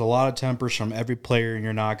a lot of tempers from every player, and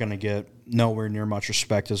you're not gonna get nowhere near much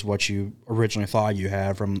respect as what you originally thought you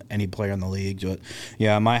had from any player in the league. But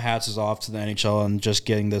yeah, my hats is off to the NHL and just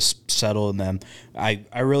getting this settled. And then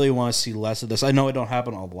I really want to see less of this. I know it don't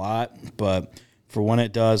happen a lot, but for when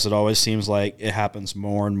it does, it always seems like it happens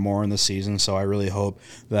more and more in the season. So I really hope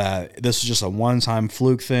that this is just a one-time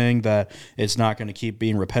fluke thing, that it's not going to keep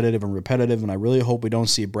being repetitive. And I really hope we don't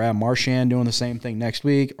see Brad Marchand doing the same thing next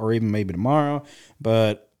week or even maybe tomorrow.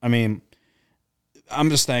 But, I mean, I'm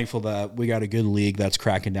just thankful that we got a good league that's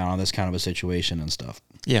cracking down on this kind of a situation and stuff.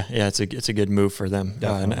 Yeah, it's a good move for them,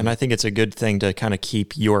 and I think it's a good thing to kind of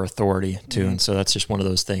keep your authority too. And so that's just one of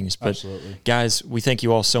those things. But Absolutely. Guys, we thank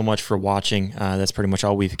you all so much for watching. That's pretty much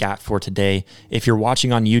all we've got for today. If you're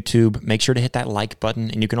watching on YouTube, make sure to hit that like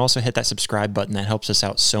button, and you can also hit that subscribe button. That helps us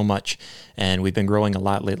out so much, and we've been growing a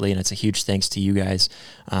lot lately, and it's a huge thanks to you guys.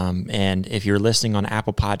 And if you're listening on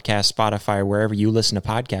Apple Podcasts, Spotify, or wherever you listen to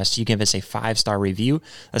podcasts, you can give us a 5-star review.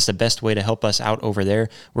 That's the best way to help us out over there.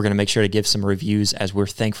 We're going to make sure to give some reviews, as we're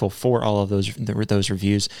thankful for all of those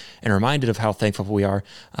reviews, and reminded of how thankful we are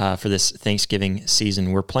for this Thanksgiving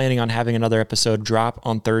season. We're planning on having another episode drop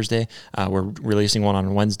on Thursday. We're releasing one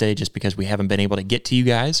on Wednesday just because we haven't been able to get to you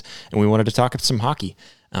guys, and we wanted to talk some hockey.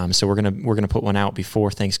 So we're gonna put one out before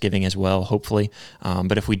Thanksgiving as well, hopefully.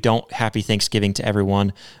 But if we don't, happy Thanksgiving to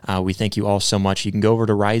everyone. We thank you all so much. You can go over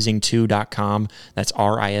to rising2.com. That's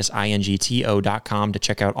risingto.com to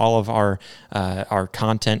check out all of our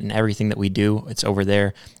content and everything that we do. It's over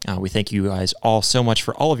there. We thank you guys all so much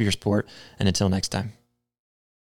for all of your support. And until next time.